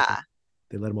 Exactly. Yeah.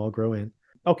 They let them all grow in.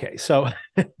 Okay. So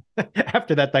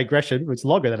after that digression, it's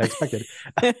longer than I expected.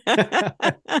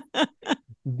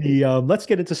 Let's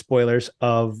get into spoilers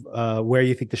of where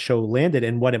you think the show landed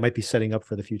and what it might be setting up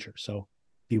for the future. So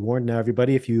be warned now,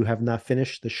 everybody, if you have not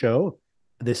finished the show,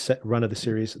 this run of the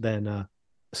series, then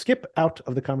skip out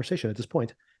of the conversation at this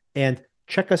point and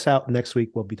check us out next week.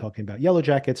 We'll be talking about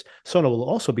Yellowjackets. Sona will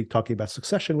also be talking about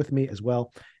Succession with me as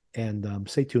well. And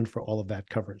stay tuned for all of that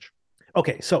coverage.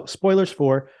 Okay, so spoilers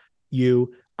for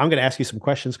you. I'm going to ask you some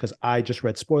questions because I just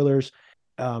read spoilers.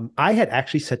 I had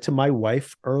actually said to my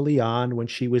wife early on when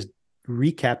she was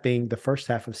recapping the first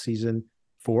half of season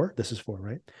 4, this is 4,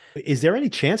 right? Is there any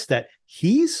chance that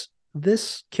he's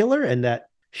this killer, and that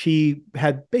she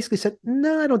had basically said,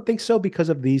 no, I don't think so because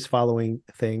of these following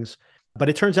things? But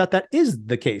it turns out that is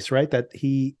the case, right? That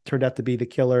he turned out to be the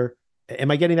killer.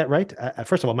 Am I getting that right?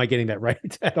 First of all, am I getting that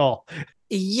right at all?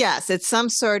 Yes, it's some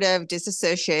sort of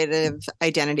dissociative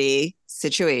identity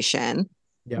situation,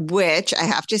 which I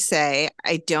have to say,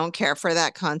 I don't care for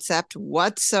that concept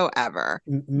whatsoever.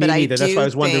 Me neither. That's why I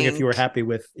was wondering if you were happy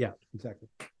with, exactly.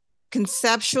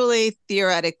 Conceptually,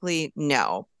 theoretically,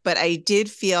 no. But I did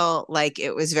feel like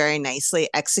it was very nicely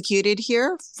executed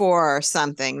here for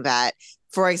something that,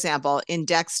 for example, in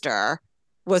Dexter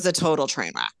was a total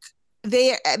train wreck.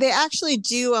 They actually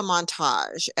do a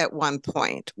montage at one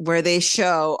point where they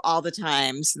show all the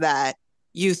times that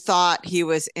you thought he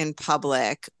was in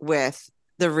public with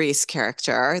the Reese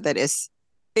character that is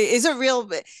is a real,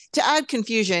 to add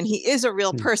confusion, he is a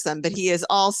real person, but he is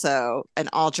also an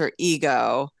alter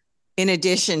ego in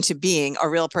addition to being a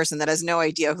real person that has no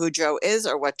idea who Joe is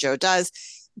or what Joe does.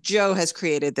 Joe has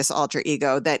created this alter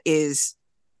ego that is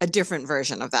a different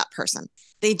version of that person.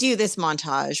 They do this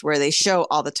montage where they show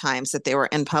all the times that they were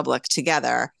in public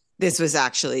together. This was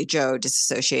actually Joe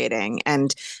disassociating.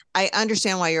 And I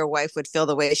understand why your wife would feel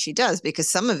the way she does, because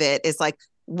some of it is like,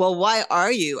 well, why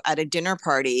are you at a dinner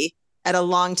party at a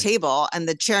long table and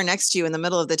the chair next to you in the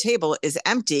middle of the table is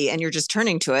empty and you're just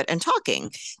turning to it and talking?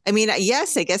 I mean,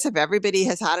 yes, I guess if everybody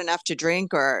has had enough to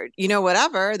drink or,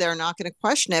 whatever, they're not going to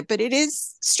question it, but it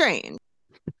is strange.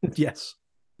 Yes.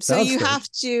 So you have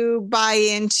to buy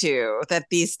into that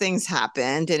these things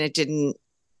happened and it didn't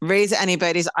raise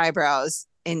anybody's eyebrows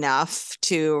enough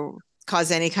to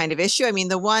cause any kind of issue. I mean,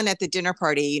 the one at the dinner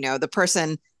party, the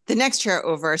person, the next chair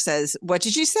over says, "What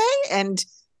did you say?" And,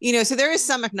 so there is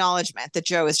some acknowledgement that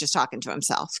Joe is just talking to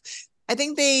himself. I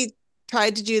think they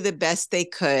tried to do the best they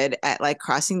could at like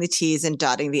crossing the T's and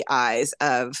dotting the I's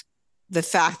of the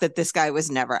fact that this guy was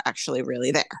never actually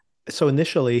really there. So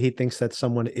initially he thinks that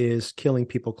someone is killing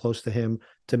people close to him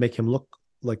to make him look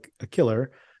like a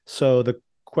killer. So the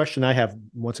question I have,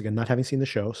 once again, not having seen the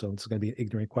show, so it's going to be an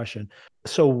ignorant question.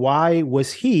 So why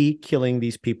was he killing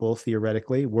these people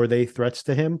theoretically? Were they threats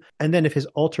to him? And then if his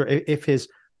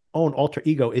own alter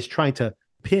ego is trying to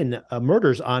pin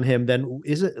murders on him, then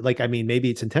is it like, I mean,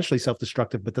 maybe it's intentionally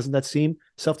self-destructive, but doesn't that seem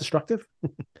self-destructive?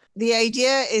 The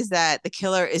idea is that the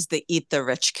killer is the eat the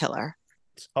rich killer.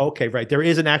 Okay, right. There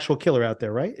is an actual killer out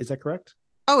there, right? Is that correct?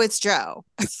 Oh, it's Joe.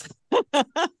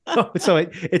 So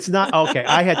it's not okay.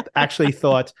 I had actually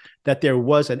thought that there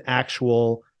was an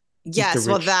actual. Yes,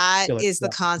 well, that is the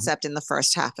concept in the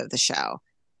first half of the show,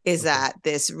 is that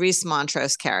this Reese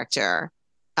Montrose character,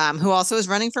 who also is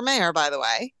running for mayor, by the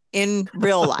way, in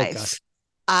real life,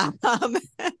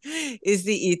 is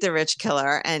the eat the rich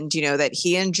killer. And, that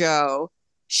he and Joe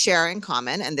share in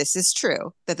common, and this is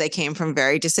true, that they came from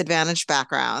very disadvantaged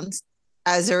backgrounds.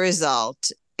 As a result,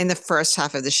 in the first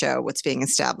half of the show, what's being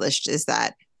established is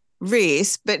that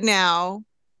Reese, but now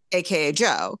aka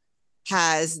Joe,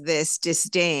 has this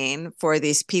disdain for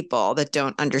these people that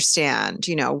don't understand,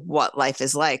 what life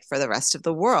is like for the rest of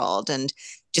the world, and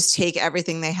just take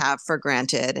everything they have for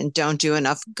granted and don't do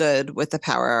enough good with the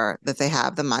power that they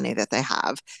have, the money that they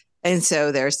have. And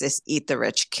so there's this eat the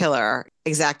rich killer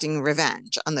exacting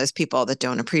revenge on those people that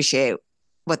don't appreciate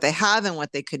what they have and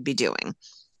what they could be doing.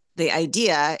 The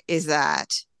idea is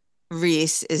that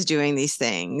Reese is doing these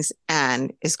things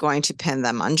and is going to pin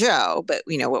them on Joe. But,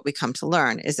 what we come to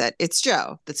learn is that it's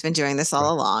Joe that's been doing this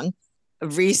all along.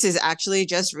 Reese is actually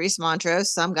just Reese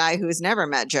Montrose, some guy who has never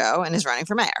met Joe and is running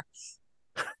for mayor.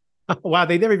 Wow,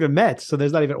 they never even met. So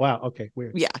there's not even, wow, okay,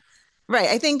 weird. Yeah. Right.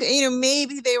 I think,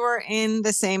 maybe they were in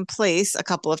the same place a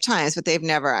couple of times, but they've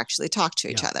never actually talked to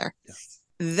each other. Yeah.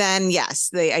 Then, yes,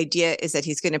 the idea is that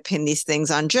he's going to pin these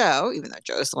things on Joe, even though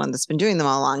Joe's the one that's been doing them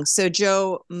all along. So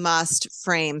Joe must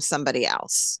frame somebody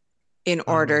else in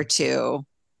order to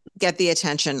get the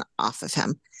attention off of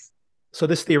him. So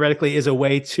this theoretically is a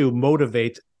way to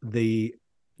motivate the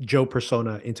Joe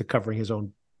persona into covering his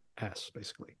own ass,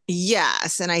 basically.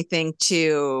 Yes. And I think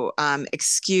to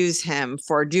excuse him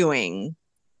for doing,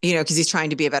 because he's trying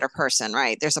to be a better person,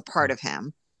 right? There's a part of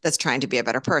him that's trying to be a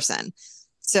better person.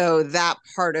 So that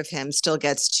part of him still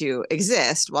gets to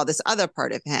exist, while this other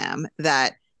part of him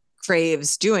that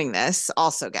craves doing this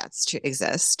also gets to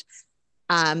exist.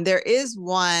 There is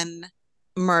one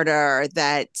murder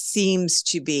that seems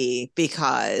to be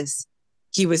because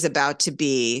he was about to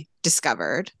be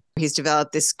discovered. He's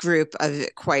developed this group of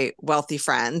quite wealthy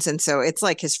friends. And so it's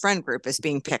like his friend group is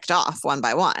being picked off one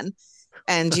by one.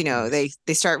 And, they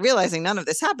start realizing none of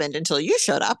this happened until you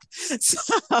showed up.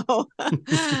 So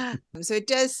it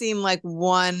does seem like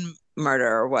one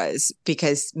murder was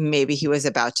because maybe he was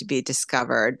about to be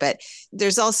discovered. But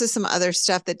there's also some other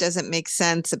stuff that doesn't make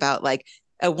sense about, like,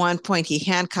 at one point he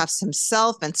handcuffs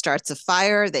himself and starts a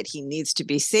fire that he needs to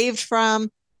be saved from.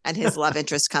 And his love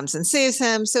interest comes and saves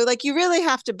him. So, like, you really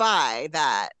have to buy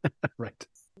that. Right.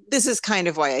 This is kind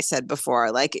of why I said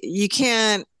before, like, you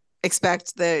can't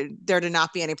expect there to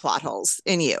not be any plot holes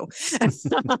in you.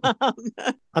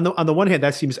 On the one hand,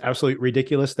 that seems absolutely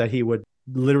ridiculous that he would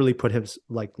literally put his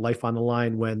life on the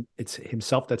line when it's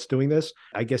himself that's doing this.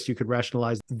 I guess you could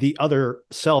rationalize the other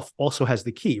self also has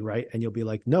the key, right? And you'll be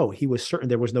like, no, he was certain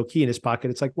there was no key in his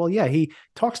pocket. It's like, well, yeah, he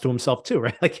talks to himself too,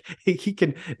 right? Like he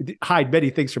can hide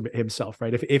many things from himself,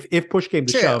 right? If push came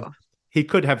to shove, he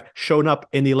could have shown up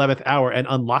in the 11th hour and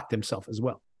unlocked himself as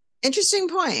well. Interesting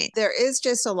point. There is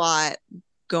just a lot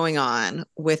going on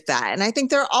with that. And I think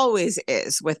there always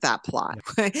is with that plot.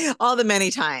 All the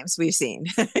many times we've seen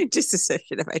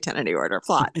dissociative identity order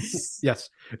plot. Yes,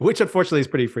 which unfortunately is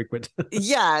pretty frequent.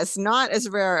 Yes, not as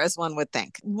rare as one would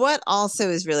think. What also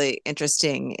is really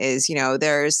interesting is,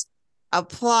 there's a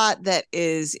plot that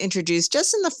is introduced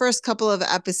just in the first couple of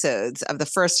episodes of the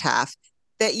first half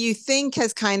that you think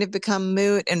has kind of become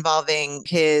moot, involving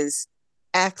his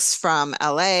ex from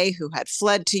LA who had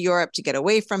fled to Europe to get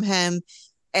away from him.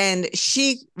 And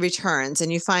she returns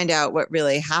and you find out what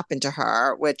really happened to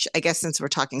her, which I guess since we're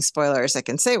talking spoilers, I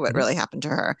can say what really happened to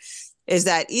her, is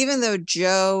that even though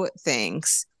Joe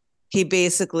thinks he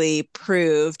basically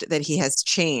proved that he has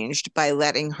changed by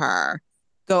letting her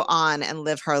go on and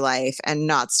live her life and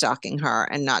not stalking her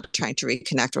and not trying to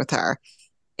reconnect with her.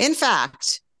 In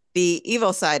fact, the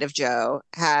evil side of Joe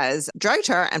has drugged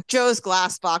her and Joe's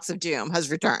glass box of doom has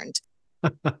returned.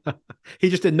 He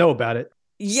just didn't know about it.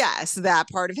 Yes, that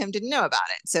part of him didn't know about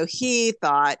it. So he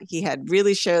thought he had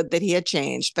really showed that he had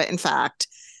changed. But in fact,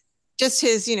 just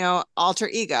his, alter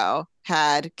ego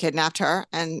had kidnapped her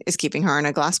and is keeping her in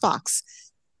a glass box,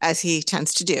 as he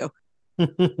tends to do.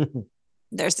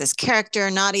 There's this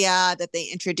character, Nadia, that they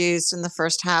introduced in the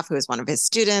first half, who is one of his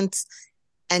students.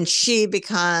 And she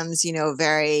becomes,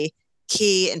 very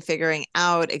key in figuring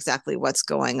out exactly what's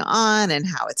going on and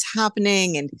how it's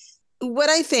happening. And what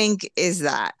I think is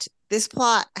that this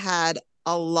plot had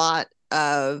a lot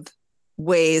of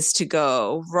ways to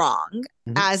go wrong,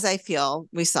 as I feel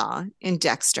we saw in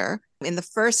Dexter. In the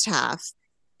first half,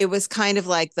 it was kind of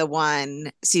like the one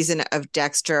season of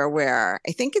Dexter where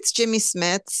I think it's Jimmy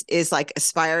Smits is like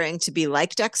aspiring to be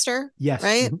like Dexter. Yes.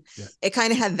 Right. Yeah. It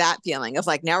kind of had that feeling of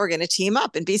like, now we're going to team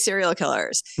up and be serial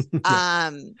killers.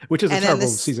 Yeah. Which is a terrible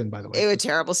season, by the way. It was a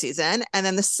terrible season. And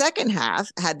then the second half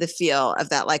had the feel of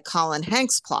that like Colin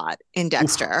Hanks plot in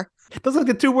Dexter. Oof. Those are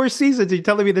the two worst seasons. You're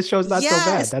telling me this show's not so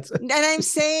bad. And I'm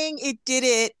saying it did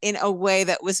it in a way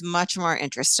that was much more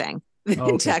interesting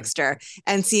than Dexter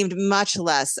and seemed much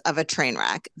less of a train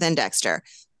wreck than Dexter.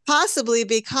 Possibly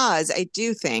because I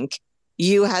do think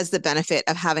You has the benefit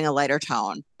of having a lighter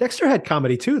tone. Dexter had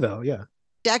comedy too, though. Yeah.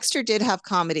 Dexter did have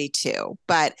comedy too,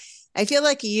 but I feel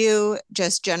like You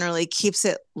just generally keeps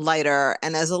it lighter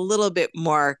and as a little bit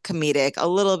more comedic, a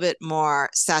little bit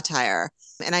more satire.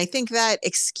 And I think that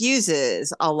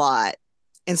excuses a lot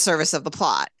in service of the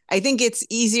plot. I think it's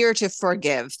easier to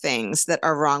forgive things that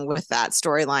are wrong with that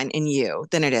storyline in You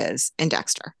than it is in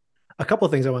Dexter. A couple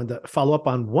of things I wanted to follow up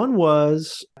on. One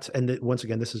was, and once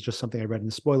again, this is just something I read in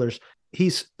the spoilers,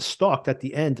 he's stalked at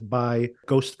the end by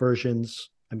ghost versions.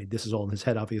 I mean, this is all in his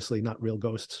head, obviously, not real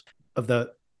ghosts, of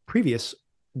the previous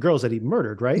girls that he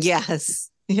murdered, right? Yes.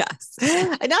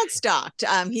 Not stalked.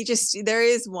 There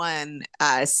is one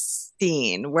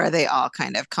scene where they all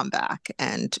kind of come back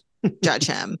and judge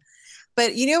him.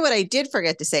 But you know what I did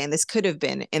forget to say, and this could have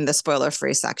been in the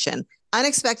spoiler-free section,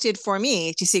 unexpected for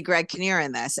me to see Greg Kinnear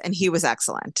in this, and he was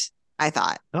excellent, I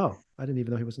thought. Oh, I didn't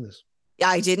even know he was in this.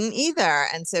 I didn't either.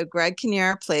 And so Greg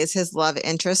Kinnear plays his love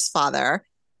interest's father,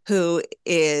 who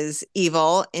is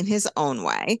evil in his own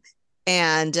way.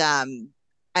 And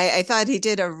I thought he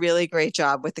did a really great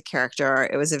job with the character.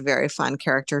 It was a very fun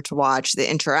character to watch. The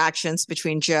interactions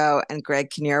between Joe and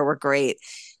Greg Kinnear were great.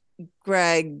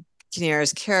 Greg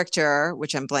Kinnear's character,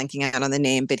 which I'm blanking out on the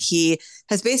name, but he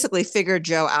has basically figured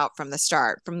Joe out from the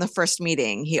start, from the first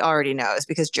meeting. He already knows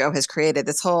because Joe has created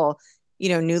this whole,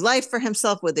 new life for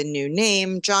himself with a new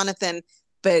name, Jonathan.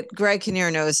 But Greg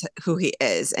Kinnear knows who he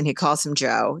is, and he calls him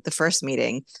Joe the first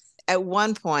meeting. At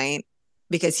one point,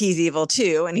 because he's evil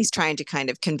too, and he's trying to kind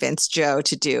of convince Joe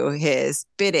to do his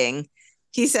bidding,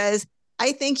 he says,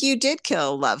 "I think you did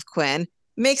kill Love Quinn.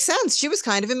 Makes sense. She was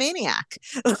kind of a maniac."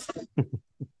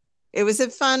 It was a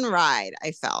fun ride,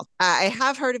 I felt. I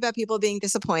have heard about people being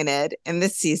disappointed in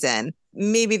this season.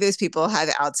 Maybe those people have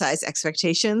outsized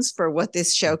expectations for what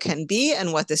this show can be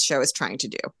and what this show is trying to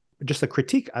do. Just a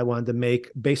critique I wanted to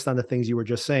make based on the things you were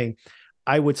just saying.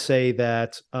 I would say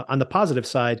that on the positive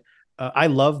side, I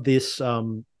love this,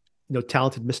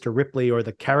 talented Mr. Ripley, or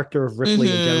the character of Ripley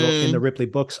in general in the Ripley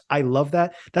books. I love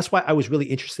that. That's why I was really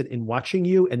interested in watching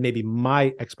You, and maybe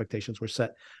my expectations were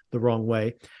set the wrong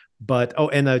way. But,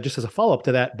 just as a follow-up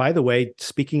to that, by the way,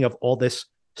 speaking of all this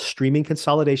streaming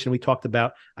consolidation we talked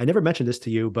about, I never mentioned this to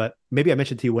you, but maybe I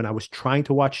mentioned to you when I was trying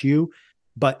to watch You,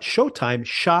 but Showtime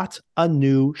shot a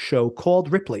new show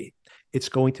called Ripley. It's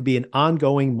going to be an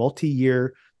ongoing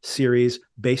multi-year series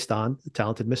based on the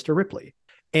talented Mr. Ripley.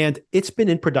 And it's been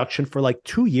in production for like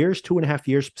 2.5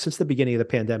 years since the beginning of the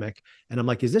pandemic. And I'm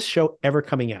like, is this show ever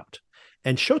coming out?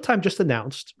 And Showtime just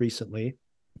announced recently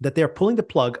that they're pulling the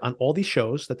plug on all these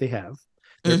shows that they have.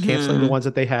 They're canceling the Mm-hmm. ones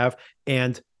that they have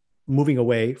and moving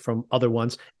away from other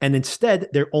ones. And instead,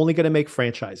 they're only going to make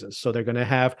franchises. So they're going to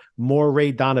have more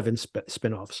Ray Donovan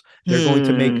spinoffs. They're going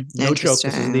to make, no joke,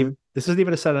 Interesting. this isn't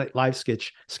even a Saturday Night Live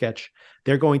sketch.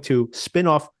 They're going to spin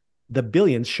off the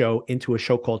Billions show into a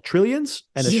show called Trillions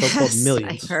and a show called Yes, I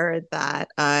Millions. heard that.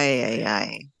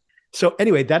 Aye. So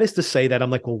anyway, that is to say that I'm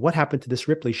like, well, what happened to this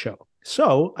Ripley show?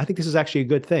 So I think this is actually a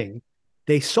good thing.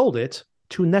 They sold it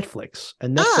to Netflix,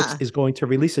 and Netflix Ah, is going to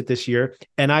release it this year.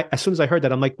 And as soon as I heard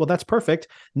that, I'm like, well, that's perfect.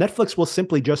 Netflix will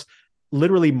simply just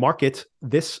literally market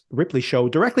this Ripley show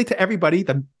directly to everybody,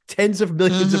 the tens of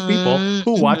millions of people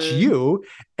who watch mm-hmm. you.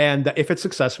 And if it's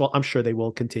successful, I'm sure they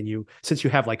will continue, since you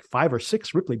have like 5 or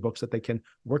 6 Ripley books that they can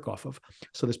work off of.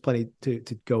 So there's plenty to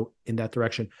go in that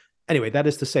direction. Anyway, that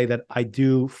is to say that I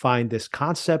do find this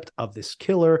concept of this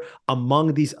killer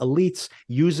among these elites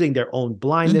using their own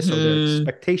blindness or their Mm-hmm.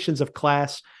 expectations of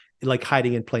class, like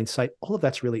hiding in plain sight. All of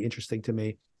that's really interesting to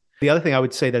me. The other thing I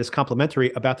would say that is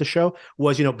complimentary about the show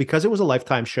was, because it was a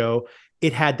Lifetime show,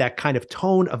 it had that kind of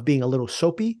tone of being a little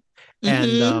soapy.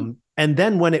 Mm-hmm. And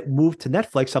then when it moved to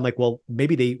Netflix, I'm like, well,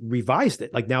 maybe they revised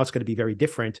it. Like now it's going to be very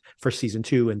different for season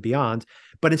 2 and beyond.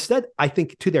 But instead, I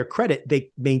think to their credit,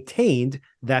 they maintained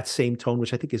that same tone,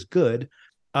 which I think is good.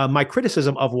 My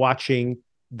criticism of watching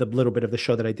the little bit of the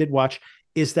show that I did watch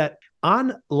is that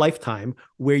on Lifetime,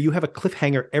 where you have a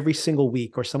cliffhanger every single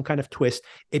week or some kind of twist,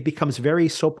 it becomes very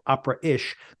soap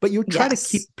opera-ish, but you try to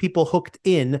keep Yes. people hooked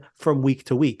in from week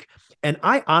to week. And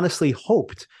I honestly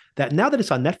hoped that now that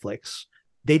it's on Netflix,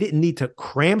 they didn't need to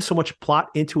cram so much plot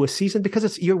into a season,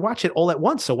 because you watch it all at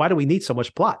once. So why do we need so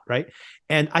much plot, right?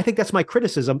 And I think that's my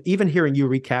criticism, even hearing you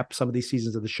recap some of these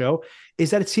seasons of the show,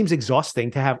 is that it seems exhausting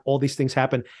to have all these things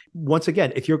happen. Once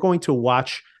again, if you're going to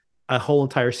watch a whole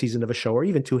entire season of a show or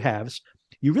even 2 halves,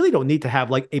 you really don't need to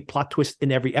have like a plot twist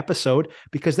in every episode,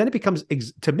 because then it becomes,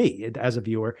 to me as a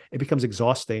viewer, it becomes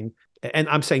exhausting. And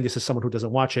I'm saying this as someone who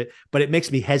doesn't watch it, but it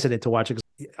makes me hesitant to watch it.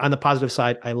 On the positive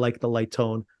side, I like the light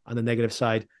tone. On the negative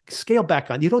side, scale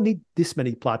back on. You don't need this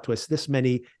many plot twists, this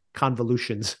many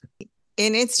convolutions.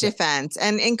 In its Yeah. defense,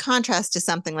 and in contrast to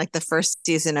something like the first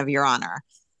season of Your Honor,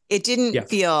 it didn't Yeah.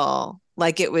 feel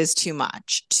like it was too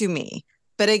much to me.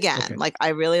 But again, Okay. like I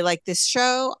really like this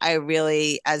show. I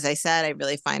really, as I said, I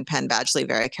really find Penn Badgley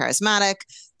very charismatic.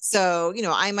 So,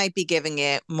 I might be giving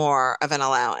it more of an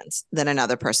allowance than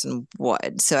another person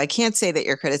would. So I can't say that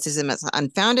your criticism is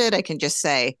unfounded. I can just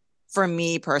say, for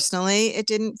me personally, it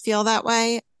didn't feel that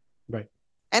way. Right.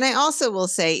 And I also will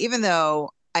say, even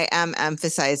though I am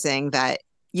emphasizing that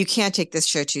you can't take this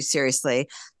show too seriously,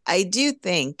 I do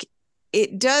think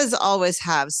it does always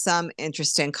have some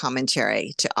interesting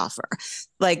commentary to offer.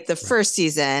 Like the Right. first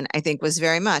season, I think, was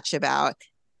very much about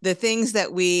the things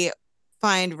that we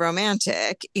find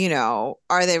romantic.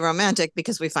 Are they romantic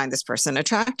because we find this person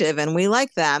attractive and we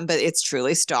like them, but it's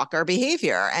truly stalker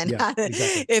behavior? And Yeah,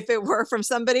 exactly. if it were from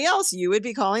somebody else, you would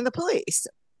be calling the police.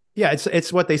 Yeah,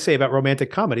 it's what they say about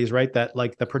romantic comedies, right? That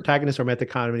like the protagonist of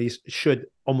romantic comedies should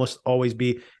almost always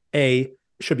be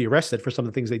should be arrested for some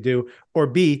of the things they do, or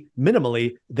B,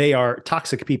 minimally, they are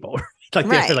toxic people. Like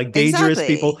they're Right, like dangerous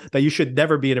exactly. people that you should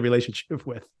never be in a relationship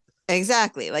with.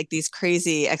 Exactly. Like these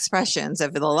crazy expressions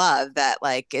of the love that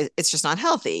like it's just not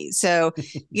healthy. So,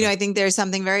 Right. I think there's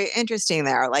something very interesting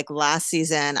there. Like last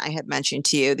season, I had mentioned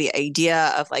to you the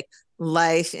idea of like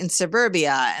life in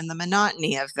suburbia and the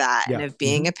monotony of that and Yeah. of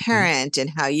being a parent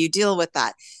and how you deal with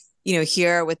that,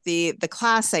 here with the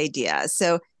class idea.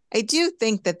 So I do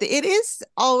think that it is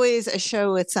always a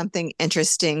show with something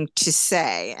interesting to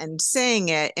say, and saying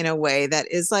it in a way that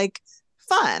is like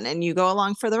fun and you go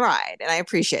along for the ride. And I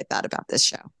appreciate that about this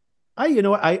show.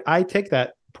 I take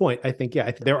that point. I think,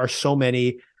 yeah, there are so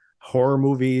many horror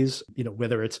movies,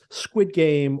 whether it's Squid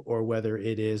Game or whether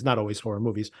it is not always horror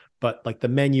movies, but like The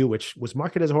Menu, which was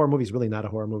marketed as a horror movie, is really not a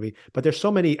horror movie. But there's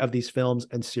so many of these films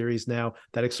and series now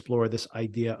that explore this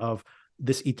idea of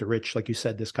this eat the rich, like you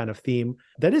said, this kind of theme.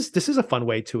 This is a fun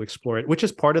way to explore it, which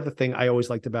is part of the thing I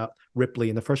always liked about Ripley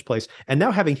in the first place. And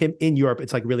now having him in Europe,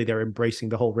 it's like really they're embracing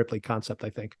the whole Ripley concept, I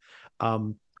think.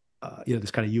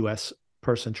 This kind of US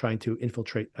person trying to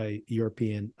infiltrate a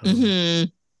European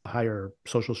Mm-hmm. higher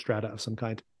social strata of some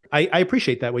kind. I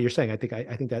appreciate that, what you're saying. I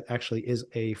think that actually is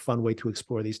a fun way to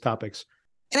explore these topics.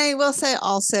 And I will say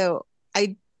also,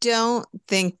 I don't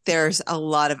think there's a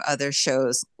lot of other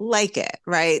shows like it,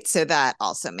 right? So that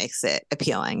also makes it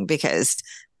appealing, because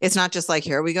it's not just like,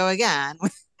 here we go again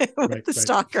with the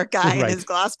stalker guy in his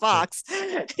glass box.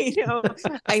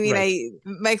 I mean,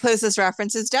 my closest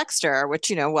reference is Dexter,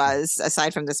 which, was,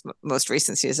 aside from this most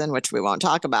recent season, which we won't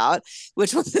talk about,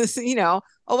 which was,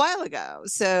 a while ago.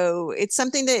 So it's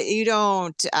something that you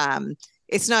don't,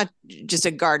 it's not just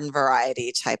a garden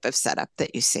variety type of setup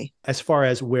that you see. As far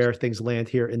as where things land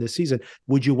here in this season,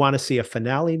 would you want to see a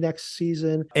finale next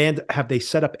season? And have they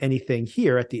set up anything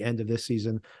here at the end of this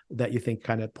season that you think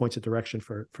kind of points a direction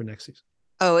for next season?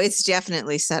 Oh, it's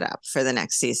definitely set up for the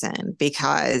next season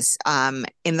because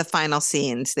in the final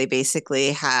scenes, they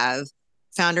basically have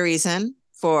found a reason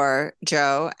for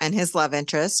Joe and his love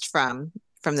interest from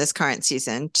this current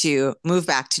season to move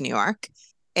back to New York.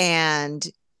 And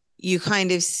you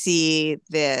kind of see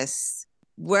this,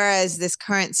 whereas this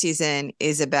current season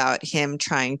is about him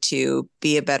trying to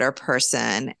be a better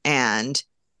person and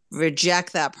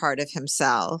reject that part of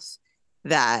himself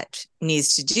that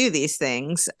needs to do these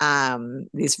things,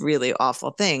 these really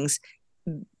awful things.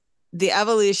 The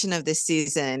evolution of this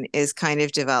season is kind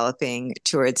of developing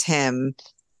towards him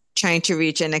trying to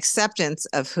reach an acceptance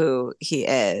of who he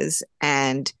is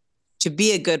and to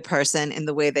be a good person in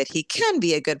the way that he can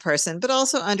be a good person, but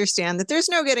also understand that there's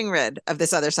no getting rid of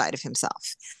this other side of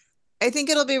himself. I think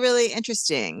it'll be really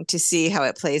interesting to see how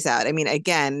it plays out. I mean,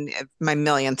 again, my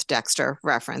millionth Dexter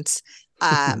reference.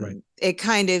 It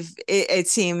kind of, it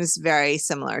seems very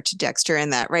similar to Dexter in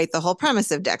that, right? The whole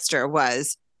premise of Dexter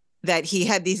was that he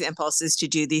had these impulses to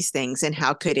do these things and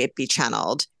how could it be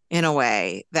channeled in a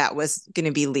way that was going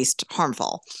to be least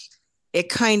harmful. It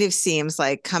kind of seems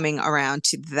like coming around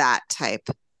to that type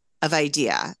of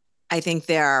idea. I think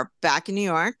they're back in New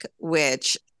York,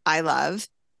 which I love,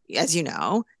 as you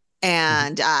know,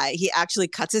 and he actually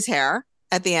cuts his hair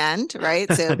at the end,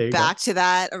 right? So back to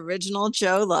that original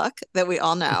Joe look that we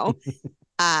all know.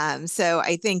 So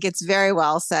I think it's very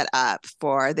well set up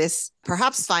for this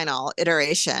perhaps final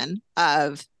iteration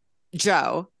of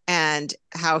Joe and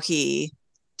how he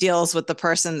deals with the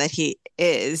person that he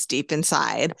is deep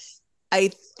inside.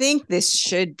 I think this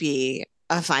should be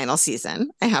a final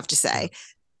season, I have to say.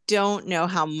 Don't know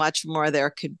how much more there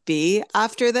could be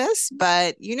after this,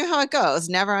 but you know how it goes.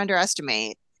 Never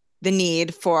underestimate the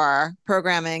need for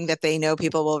programming that they know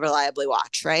people will reliably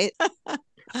watch, right?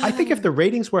 I think if the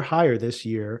ratings were higher this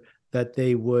year, that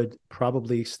they would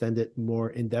probably extend it more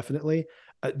indefinitely.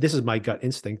 This is my gut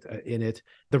instinct in it.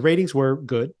 The ratings were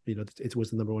good. It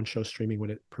was the number one show streaming when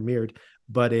it premiered,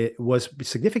 but it was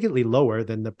significantly lower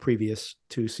than the previous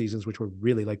two seasons, which were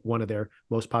really like one of their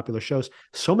most popular shows.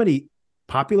 So many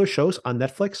popular shows on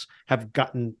Netflix have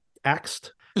gotten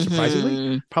axed,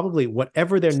 surprisingly. Probably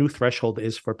whatever their new threshold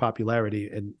is for popularity,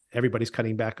 and everybody's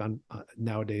cutting back on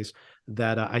nowadays,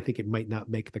 that I think it might not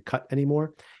make the cut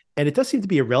anymore. And it does seem to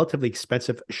be a relatively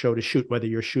expensive show to shoot, whether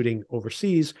you're shooting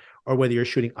overseas or whether you're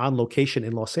shooting on location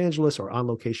in Los Angeles or on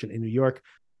location in New York.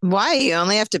 Why? You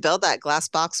only have to build that glass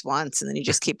box once and then you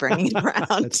just keep bringing it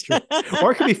around. That's true.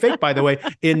 Or it could be fake, by the way.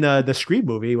 In the Scream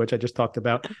movie, which I just talked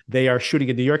about, they are shooting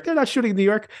in New York. They're not shooting in New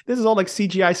York. This is all like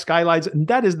CGI skylines. And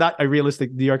that is not a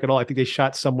realistic New York at all. I think they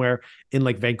shot somewhere in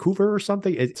like Vancouver or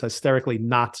something. It's hysterically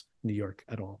not New York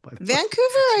at all. Vancouver,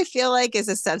 I feel like, is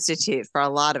a substitute for a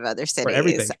lot of other cities. For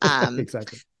everything.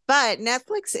 Exactly. But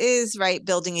Netflix is, right,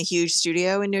 building a huge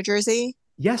studio in New Jersey.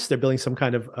 Yes, they're building some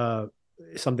kind of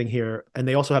something here. And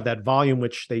they also have that volume,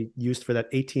 which they used for that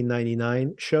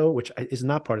 1899 show, which is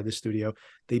not part of the studio.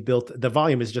 They built, the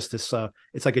volume is just this,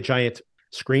 it's like a giant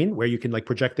screen where you can like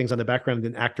project things on the background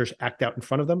and actors act out in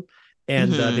front of them.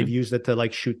 And they've used it to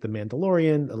like shoot The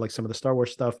Mandalorian, like some of the Star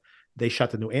Wars stuff. They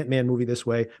shot the new Ant-Man movie this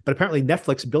way, but apparently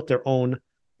Netflix built their own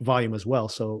volume as well.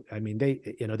 So, I mean, they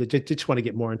just want to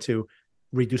get more into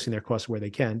reducing their costs where they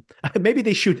can. Maybe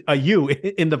they shoot you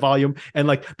in the volume, and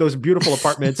like those beautiful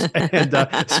apartments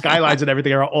and skylines and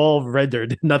everything are all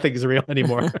rendered. Nothing is real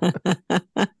anymore.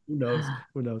 Who knows?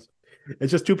 Who knows?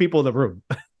 It's just two people in the room.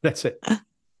 That's it.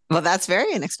 Well, that's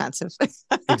very inexpensive.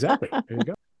 Exactly. There you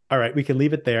go. All right, we can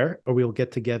leave it there, or we'll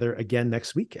get together again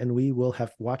next week, and we will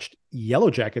have watched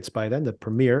Yellowjackets by then, the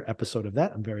premiere episode of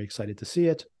that. I'm very excited to see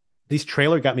it. This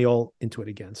trailer got me all into it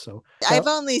again. So I've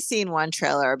only seen one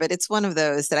trailer, but it's one of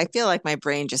those that I feel like my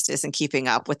brain just isn't keeping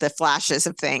up with the flashes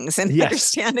of things and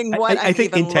understanding what I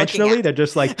think even intentionally they're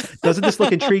just like, doesn't this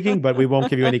look intriguing? But we won't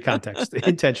give you any context.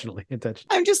 Intentionally.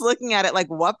 I'm just looking at it like,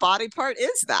 what body part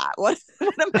is that? What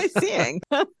am I seeing?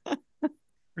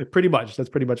 Pretty much. That's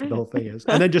pretty much what the whole thing is.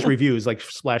 And then just reviews like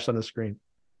splashed on the screen.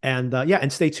 And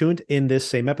and stay tuned. In this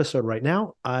same episode right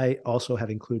now, I also have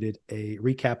included a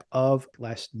recap of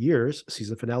last year's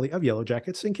season finale of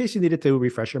Yellowjackets in case you needed to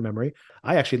refresh your memory.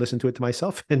 I actually listened to it to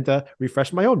myself and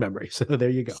refreshed my own memory. So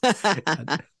there you go.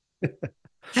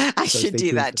 I should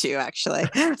do that too, actually.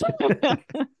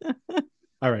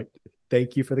 All right.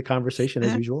 Thank you for the conversation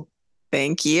as usual.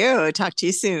 Thank you. Talk to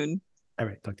you soon. All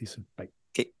right. Talk to you soon. Bye.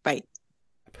 Okay. Bye.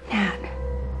 Nat,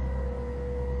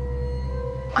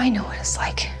 I know what it's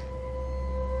like.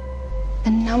 The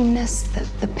numbness,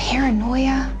 the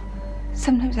paranoia.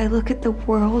 Sometimes I look at the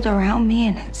world around me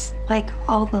and it's like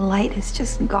all the light has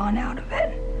just gone out of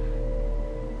it.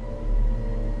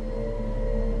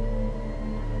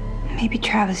 Maybe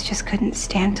Travis just couldn't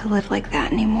stand to live like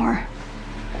that anymore.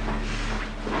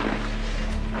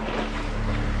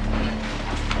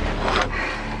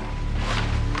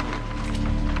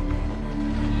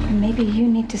 And maybe you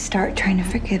need to start trying to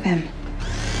forgive him.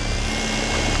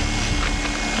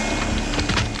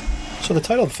 So the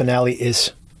title of the finale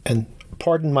is, and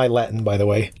pardon my Latin, by the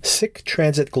way, Sic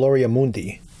Transit Gloria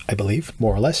Mundi, I believe,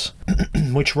 more or less,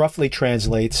 which roughly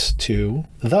translates to,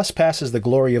 thus passes the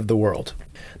glory of the world.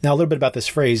 Now, a little bit about this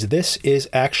phrase. This is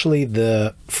actually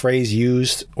the phrase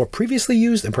used, or previously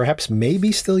used, and perhaps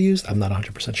maybe still used, I'm not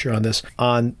 100% sure on this,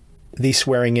 on the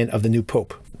swearing in of the new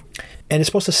pope. And it's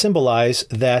supposed to symbolize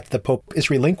that the pope is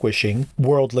relinquishing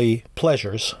worldly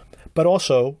pleasures, but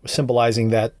also symbolizing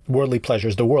that worldly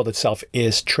pleasures, the world itself,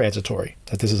 is transitory,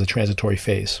 that this is a transitory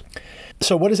phase.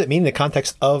 So what does it mean in the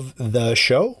context of the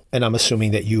show? And I'm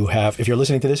assuming that you have, if you're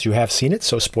listening to this, you have seen it,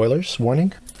 so spoilers,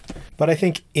 warning. But I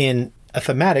think in a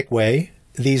thematic way,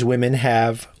 these women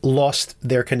have lost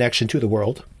their connection to the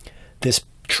world. This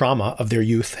trauma of their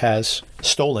youth has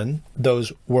stolen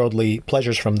those worldly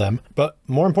pleasures from them. But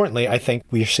more importantly, I think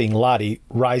we are seeing Lottie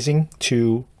rising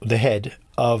to the head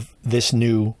of this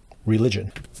new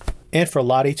religion. And for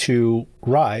Lottie to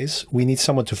rise, we need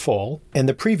someone to fall. And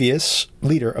the previous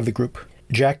leader of the group,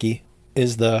 Jackie,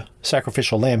 is the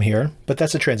sacrificial lamb here, but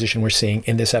that's the transition we're seeing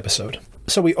in this episode.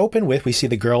 So we open with, we see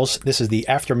the girls, this is the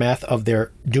aftermath of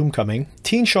their doom coming.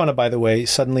 Teen Shauna, by the way,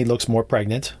 suddenly looks more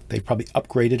pregnant. They've probably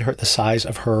upgraded her, the size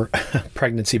of her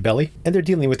pregnancy belly, and they're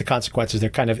dealing with the consequences. They're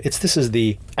kind of, this is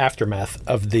the aftermath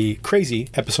of the crazy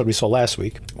episode we saw last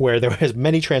week, where there was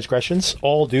many transgressions,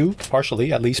 all due,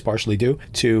 at least partially due,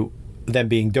 to them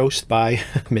being dosed by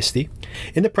Misty.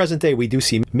 In the present day, we do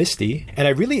see Misty, and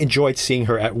I really enjoyed seeing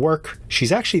her at work.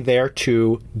 She's actually there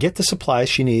to get the supplies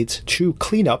she needs to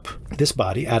clean up this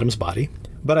body, Adam's body.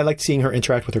 But I liked seeing her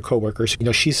interact with her coworkers. You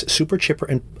know, she's super chipper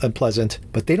and pleasant,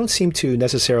 but they don't seem to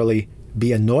necessarily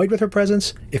be annoyed with her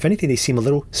presence. If anything, they seem a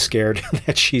little scared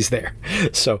that she's there.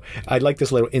 So I like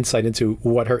this little insight into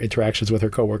what her interactions with her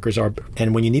coworkers are.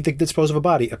 And when you need to dispose of a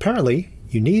body, apparently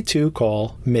you need to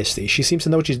call Misty. She seems to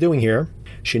know what she's doing here.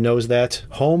 She knows that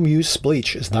home use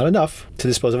bleach is not enough to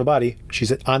dispose of a body.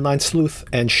 She's an online sleuth,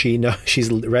 and she's seen all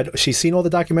the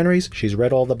documentaries. She's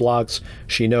read all the blogs.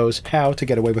 She knows how to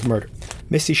get away with murder.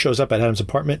 Misty shows up at Adam's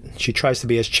apartment. She tries to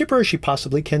be as chipper as she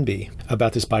possibly can be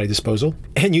about this body disposal.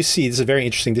 And you see, this is very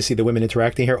interesting to see the women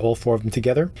interacting here, all four of them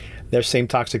together. Their same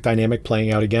toxic dynamic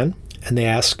playing out again. And they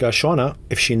ask Shauna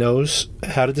if she knows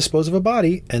how to dispose of a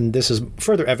body. And this is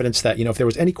further evidence that, if there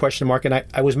was any question mark, and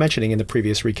I was mentioning in the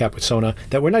previous recap with Sona,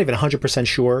 that we're not even 100%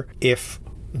 sure if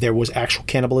there was actual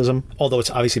cannibalism, although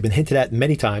it's obviously been hinted at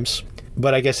many times.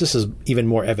 But I guess this is even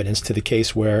more evidence to the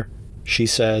case where she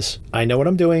says, I know what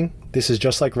I'm doing. This is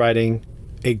just like riding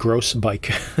a gross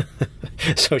bike.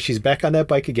 So she's back on that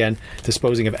bike again,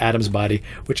 disposing of Adam's body,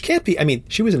 which can't be,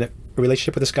 she was in a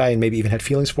relationship with this guy and maybe even had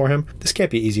feelings for him. This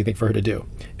can't be an easy thing for her to do.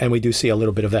 And we do see a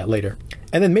little bit of that later.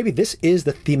 And then maybe this is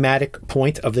the thematic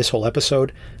point of this whole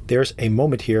episode. There's a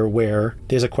moment here where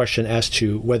there's a question as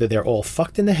to whether they're all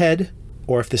fucked in the head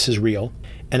or if this is real.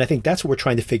 And I think that's what we're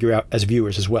trying to figure out as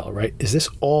viewers as well, right? Is this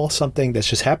all something that's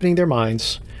just happening in their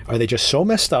minds? Are they just so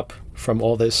messed up from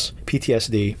all this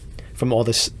PTSD, from all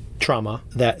this trauma,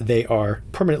 that they are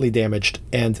permanently damaged,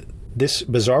 and this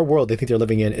bizarre world they think they're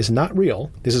living in is not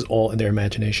real? This is all in their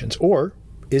imaginations. Or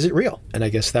is it real? And I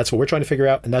guess that's what we're trying to figure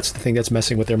out, and that's the thing that's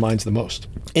messing with their minds the most.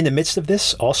 In the midst of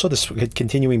this, also this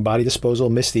continuing body disposal,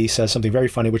 Misty says something very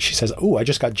funny, which she says, oh, I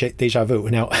just got deja vu.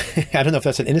 Now, I don't know if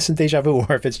that's an innocent deja vu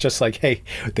or if it's just like, hey,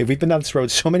 we've been down this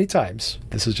road so many times.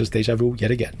 This is just deja vu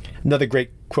yet again. Another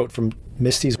great quote from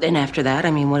Misty's. Then after that,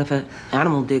 what if an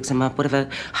animal digs him up? What if a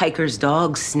hiker's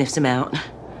dog sniffs him out?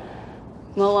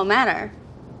 Well, what matter?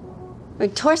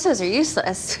 Torsos are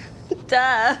useless.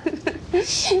 Duh.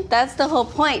 That's the whole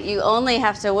point. You only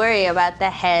have to worry about the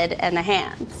head and the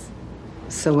hands.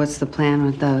 So what's the plan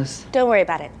with those? Don't worry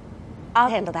about it. I'll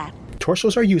handle that.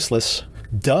 Torsos are useless.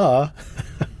 Duh.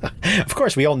 Of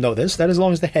course, we all know this, that as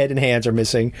long as the head and hands are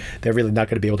missing, they're really not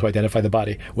going to be able to identify the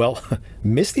body. Well,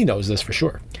 Misty knows this for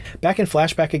sure. Back in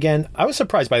flashback again, I was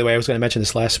surprised, by the way, I was going to mention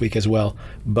this last week as well,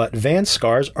 but Van's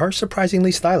scars are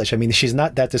surprisingly stylish. I mean, she's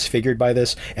not that disfigured by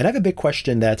this, and I have a big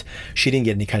question that she didn't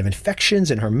get any kind of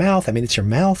infections in her mouth. I mean, it's your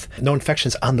mouth, no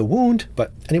infections on the wound,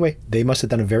 but anyway, they must have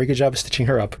done a very good job of stitching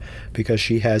her up because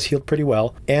she has healed pretty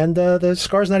well, and the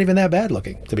scar's not even that bad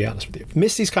looking, to be honest with you.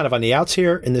 Misty's kind of on the outs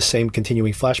here in this same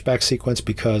continuing flashback sequence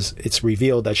because it's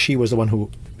revealed that she was the one who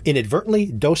inadvertently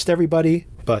dosed everybody,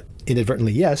 but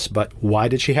inadvertently, yes, but why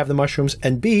did she have the mushrooms?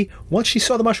 And B, once she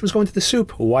saw the mushrooms go into the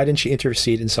soup, why didn't she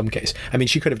intercede in some case? I mean,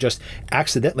 she could have just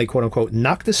accidentally, quote unquote,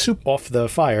 knocked the soup off the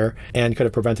fire and could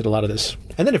have prevented a lot of this.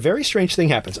 And then a very strange thing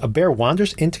happens. A bear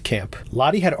wanders into camp.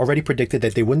 Lottie had already predicted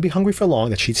that they wouldn't be hungry for long,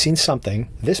 that she'd seen something.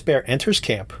 This bear enters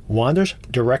camp, wanders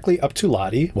directly up to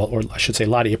Lottie, well, or I should say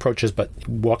Lottie approaches, but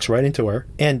walks right into her,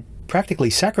 and practically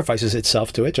sacrifices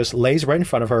itself to it, just lays right in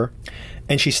front of her,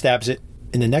 and she stabs it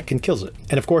in the neck and kills it.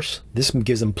 And of course, this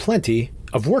gives them plenty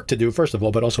of work to do, first of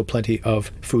all, but also plenty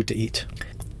of food to eat.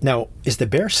 Now, is the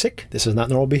bear sick? This is not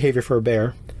normal behavior for a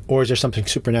bear. Or is there something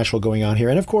supernatural going on here?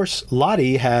 And of course,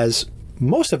 Lottie has,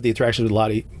 most of the interactions with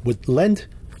Lottie would lend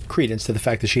credence to the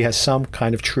fact that she has some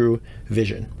kind of true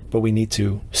vision, but we need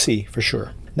to see for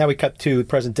sure. Now we cut to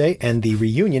present day, and the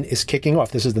reunion is kicking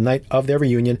off. This is the night of their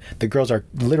reunion. The girls are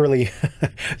literally,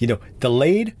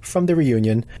 delayed from the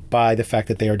reunion by the fact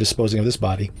that they are disposing of this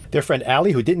body. Their friend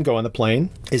Allie, who didn't go on the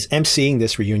plane, is emceeing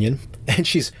this reunion, and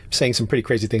she's saying some pretty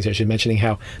crazy things here. She's mentioning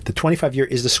how the 25-year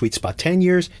is the sweet spot. 10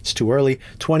 years, it's too early.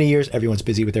 20 years, everyone's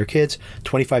busy with their kids.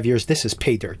 25 years, this is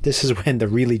pay dirt. This is when the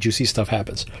really juicy stuff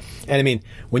happens. And I mean,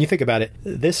 when you think about it,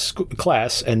 this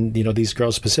class, and these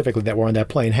girls specifically that were on that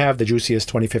plane, have the juiciest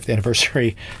 25th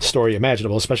anniversary story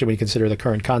imaginable, especially when you consider the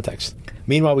current context.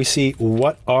 Meanwhile, we see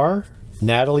what are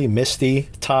Natalie, Misty,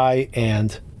 Ty,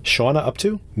 and Shauna up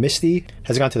to. Misty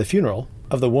has gone to the funeral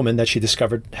of the woman that she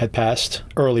discovered had passed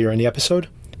earlier in the episode,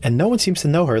 and no one seems to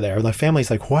know her there. The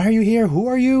family's like, why are you here? Who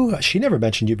are you? She never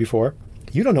mentioned you before.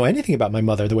 You don't know anything about my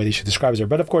mother, the way that she describes her.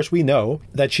 But of course, we know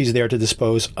that she's there to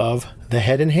dispose of the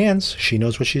head and hands. She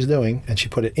knows what she's doing, and she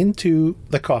put it into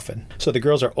the coffin. So the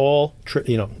girls are all,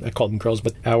 I call them girls,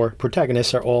 but our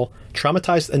protagonists are all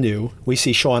traumatized anew. We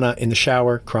see Shauna in the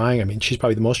shower crying. I mean, she's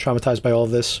probably the most traumatized by all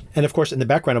of this. And of course, in the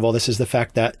background of all this is the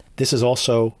fact that this is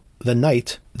also the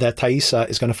night that Taissa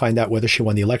is going to find out whether she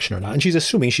won the election or not. And she's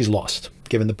assuming she's lost,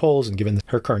 given the polls and given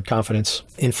her current confidence.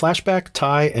 In flashback,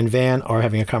 Ty and Van are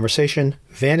having a conversation.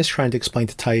 Van is trying to explain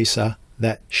to Taissa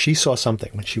that she saw something.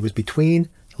 When she was between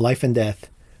life and death,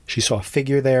 she saw a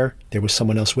figure there. There was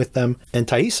someone else with them. And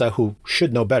Taissa, who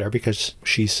should know better because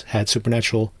she's had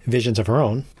supernatural visions of her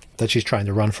own that she's trying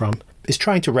to run from, is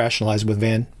trying to rationalize what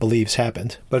Van believes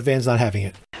happened. But Van's not having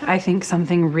it. I think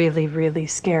something really, really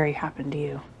scary happened to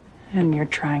you, and you're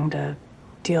trying to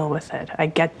deal with it. I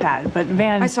get that, but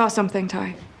Van... I saw something,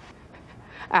 Ty.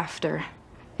 After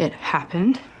it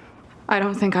happened. I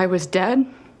don't think I was dead,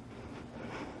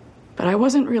 but I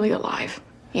wasn't really alive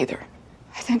either.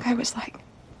 I think I was like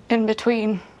in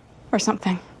between or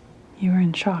something. You were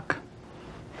in shock.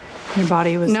 Your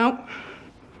body was... No.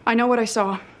 I know what I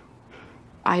saw.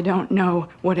 I don't know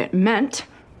what it meant,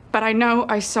 but I know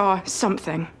I saw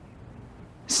something.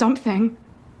 Something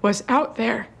was out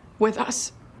there with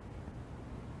us.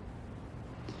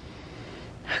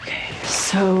 Okay,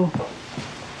 so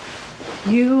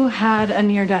you had a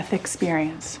near-death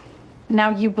experience. Now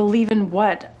you believe in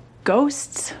what?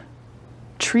 Ghosts?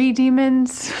 Tree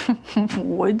demons?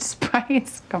 Wood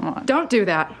sprites? Come on. Don't do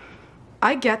that.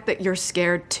 I get that you're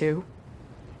scared too.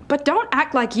 But don't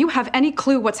act like you have any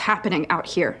clue what's happening out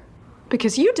here.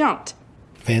 Because you don't.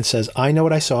 Van says, I know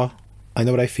what I saw. I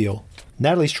know what I feel.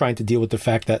 Natalie's trying to deal with the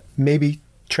fact that maybe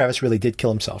Travis really did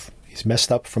kill himself. He's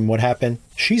messed up from what happened.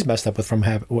 She's messed up from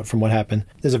what happened.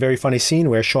 There's a very funny scene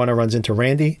where Shauna runs into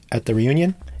Randy at the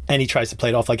reunion, and he tries to play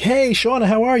it off like, hey, Shauna,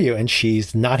 how are you? And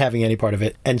she's not having any part of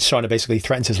it. And Shauna basically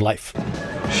threatens his life.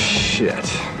 Shit.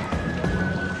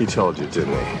 He told you,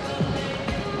 didn't he?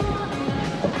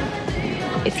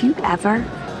 If you ever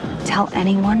tell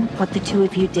anyone what the two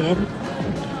of you did,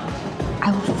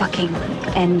 I will fucking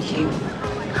end you.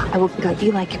 I will gut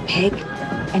you like a pig,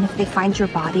 and if they find your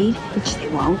body, which they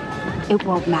won't, it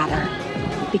won't matter,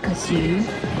 because you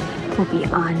will be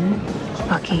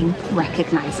unfucking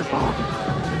recognizable.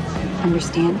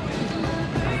 Understand?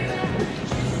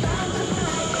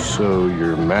 So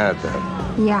you're mad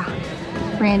then? Yeah,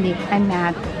 Randy, I'm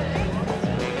mad.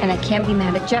 And I can't be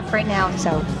mad at Jeff right now,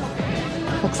 so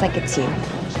looks like it's you.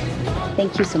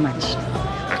 Thank you so much.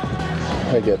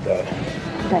 I get that.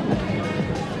 Good.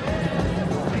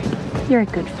 You're a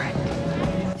good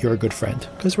friend. You're a good friend.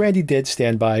 Because Randy did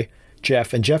stand by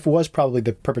Jeff, and Jeff was probably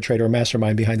the perpetrator or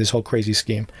mastermind behind this whole crazy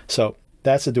scheme. So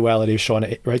that's the duality of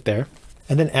Shauna right there.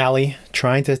 And then Allie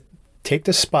trying to take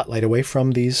the spotlight away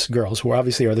from these girls, who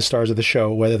obviously are the stars of the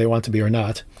show, whether they want to be or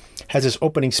not, has this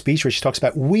opening speech where she talks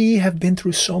about, we have been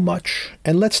through so much,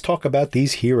 and let's talk about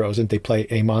these heroes. And they play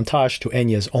a montage to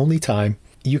Enya's Only Time.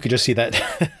 You could just see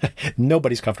that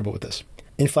nobody's comfortable with this.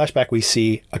 In flashback, we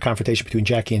see a confrontation between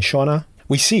Jackie and Shauna.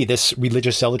 We see this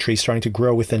religious zealotry starting to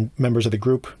grow within members of the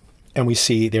group. And we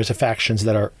see there's a factions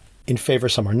that are in favor,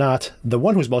 some are not. The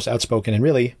one who's most outspoken, and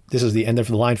really, this is the end of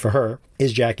the line for her,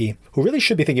 is Jackie, who really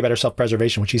should be thinking about her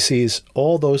self-preservation when she sees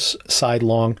all those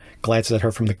sidelong glances at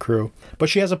her from the crew. But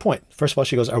she has a point. First of all,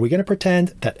 she goes, are we going to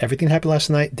pretend that everything that happened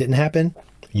last night didn't happen?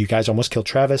 You guys almost killed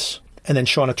Travis. And then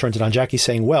Shauna turns it on Jackie,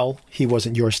 saying, well, he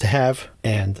wasn't yours to have.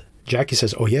 And Jackie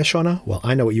says, oh yeah, Shauna? Well,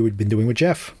 I know what you had been doing with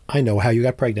Jeff. I know how you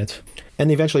got pregnant.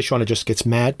 And eventually Shauna just gets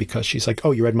mad because she's like,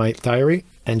 oh, you read my diary?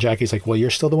 And Jackie's like, well, you're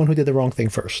still the one who did the wrong thing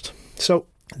first. So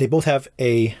they both have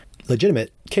a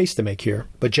legitimate case to make here.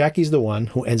 But Jackie's the one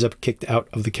who ends up kicked out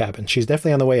of the cabin. She's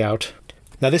definitely on the way out.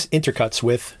 Now this intercuts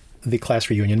with the class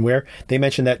reunion where they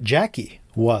mention that Jackie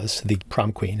was the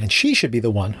prom queen and she should be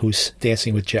the one who's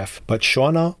dancing with Jeff. But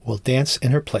Shauna will dance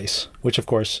in her place, which of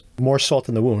course, more salt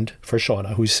in the wound for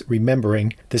Shauna, who's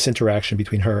remembering this interaction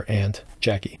between her and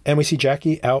Jackie. And we see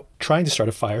Jackie out trying to start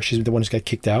a fire. She's the one who's got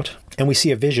kicked out. And we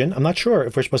see a vision. I'm not sure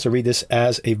if we're supposed to read this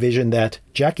as a vision that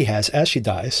Jackie has as she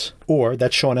dies, or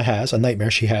that Shauna has, a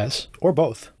nightmare she has, or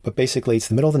both. But basically it's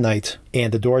the middle of the night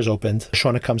and the door is opened.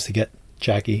 Shauna comes to get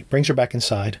Jackie, brings her back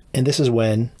inside. And this is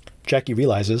when Jackie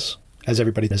realizes, as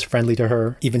everybody is friendly to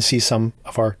her, even sees some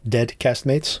of our dead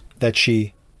castmates, that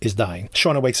she is dying.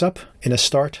 Shauna wakes up in a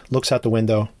start, looks out the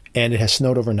window, and it has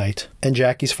snowed overnight. And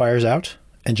Jackie's fire's out,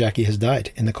 and Jackie has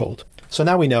died in the cold. So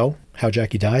now we know how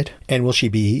Jackie died. And will she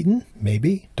be eaten?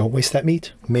 Maybe. Don't waste that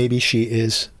meat. Maybe she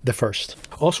is the first.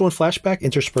 Also in flashback,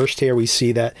 interspersed here, we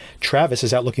see that Travis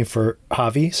is out looking for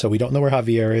Javi, so we don't know where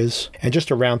Javier is. And just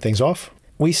to round things off,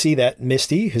 we see that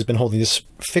Misty has been holding this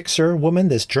fixer woman,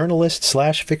 this journalist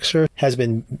slash fixer, has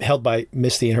been held by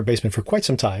Misty in her basement for quite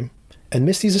some time. And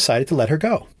Misty's decided to let her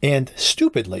go. And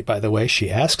stupidly, by the way, she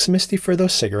asks Misty for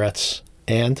those cigarettes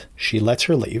and she lets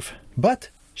her leave. But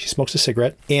she smokes a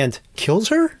cigarette and kills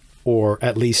her, or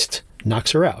at least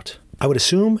knocks her out. I would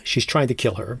assume she's trying to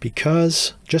kill her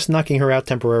because just knocking her out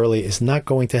temporarily is not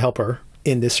going to help her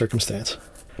in this circumstance.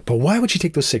 But why would she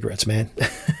take those cigarettes, man?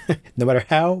 No matter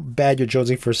how bad you're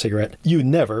jonesing for a cigarette, you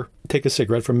never take a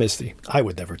cigarette from Misty. I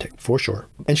would never take, for sure.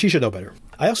 And she should know better.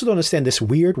 I also don't understand this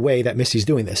weird way that Misty's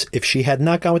doing this. If she had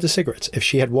not gone with the cigarettes, if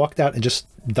she had walked out and just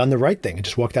done the right thing and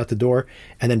just walked out the door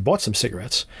and then bought some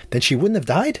cigarettes, then she wouldn't have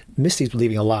died. Misty's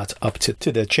leaving a lot up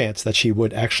to the chance that she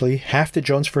would actually have to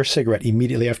jones for a cigarette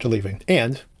immediately after leaving.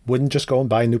 And wouldn't just go and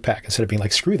buy a new pack instead of being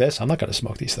like, screw this, I'm not going to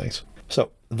smoke these things.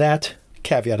 So that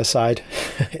caveat aside,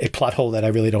 a plot hole that I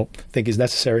really don't think is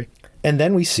necessary. And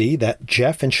then we see that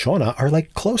Jeff and Shauna are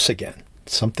like close again.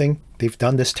 They've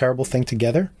done this terrible thing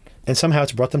together, and somehow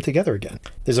it's brought them together again.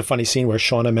 There's a funny scene where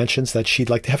Shauna mentions that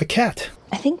she'd like to have a cat.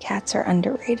 I think cats are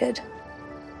underrated.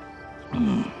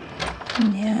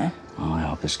 Yeah. Well, I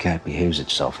hope this cat behaves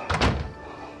itself.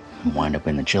 Wind up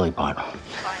in the chili pot.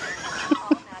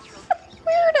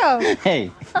 Weirdo. Hey,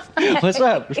 what's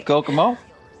up? Kokomo?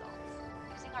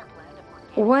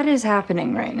 What is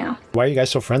happening right now? Why are you guys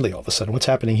so friendly all of a sudden? What's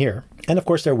happening here? And of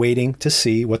course, they're waiting to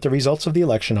see what the results of the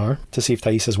election are, to see if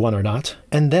Thaisa's won or not.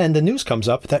 And then the news comes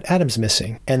up that Adam's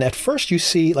missing. And at first you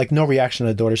see like no reaction on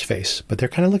the daughter's face, but they're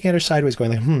kind of looking at her sideways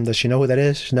going like, does she know who that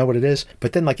is? Does she know what it is?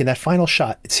 But then like in that final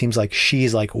shot, it seems like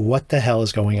she's like, what the hell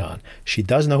is going on? She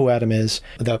does know who Adam is.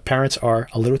 The parents are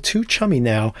a little too chummy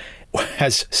now.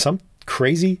 Has some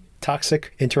crazy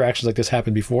toxic interactions like this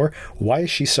happened before? Why is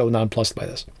she so nonplussed by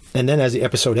this? And then as the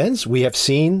episode ends, we have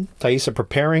seen Thaisa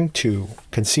preparing to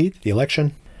concede the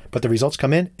election, but the results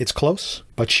come in, it's close,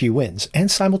 but she wins.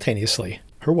 And simultaneously,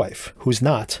 her wife, who's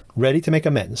not ready to make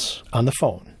amends on the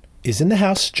phone, is in the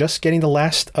house just getting the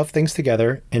last of things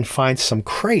together and finds some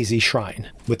crazy shrine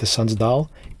with the sun's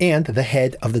doll and the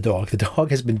head of the dog. The dog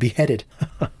has been beheaded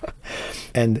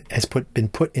and has been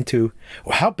put into...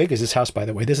 How big is this house, by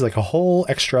the way? This is like a whole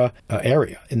extra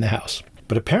area in the house.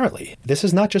 But apparently, this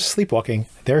is not just sleepwalking.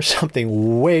 There's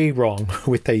something way wrong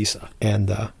with Thaisa.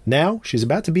 And now she's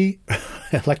about to be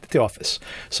elected to office.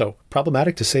 So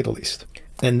problematic to say the least.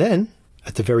 And then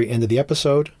at the very end of the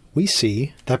episode, we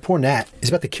see that poor Nat is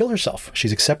about to kill herself.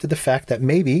 She's accepted the fact that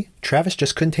maybe Travis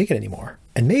just couldn't take it anymore.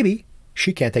 And maybe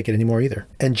she can't take it anymore either.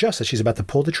 And just as she's about to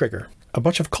pull the trigger, a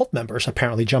bunch of cult members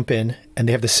apparently jump in, and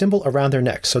they have the symbol around their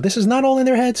necks. So this is not all in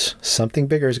their heads. Something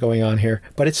bigger is going on here,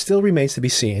 but it still remains to be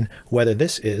seen whether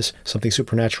this is something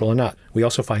supernatural or not. We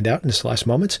also find out in this last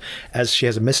moments, as she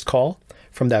has a missed call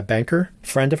from that banker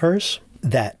friend of hers,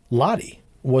 that Lottie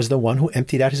was the one who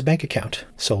emptied out his bank account.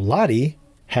 So Lottie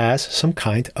has some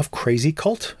kind of crazy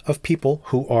cult of people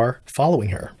who are following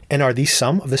her. And are these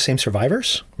some of the same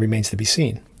survivors? Remains to be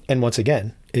seen. And once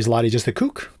again, is Lottie just a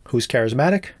kook who's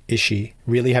charismatic? Is she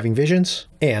really having visions?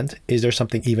 And is there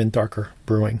something even darker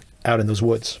brewing out in those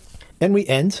woods? And we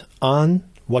end on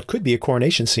what could be a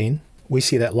coronation scene. We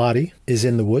see that Lottie is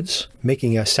in the woods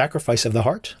making a sacrifice of the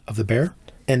heart of the bear.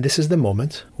 And this is the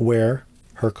moment where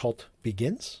her cult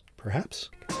begins, perhaps.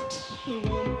 The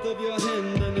warmth of your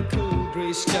hand and the cold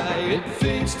gray sky, it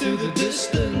fades to the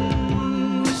distance.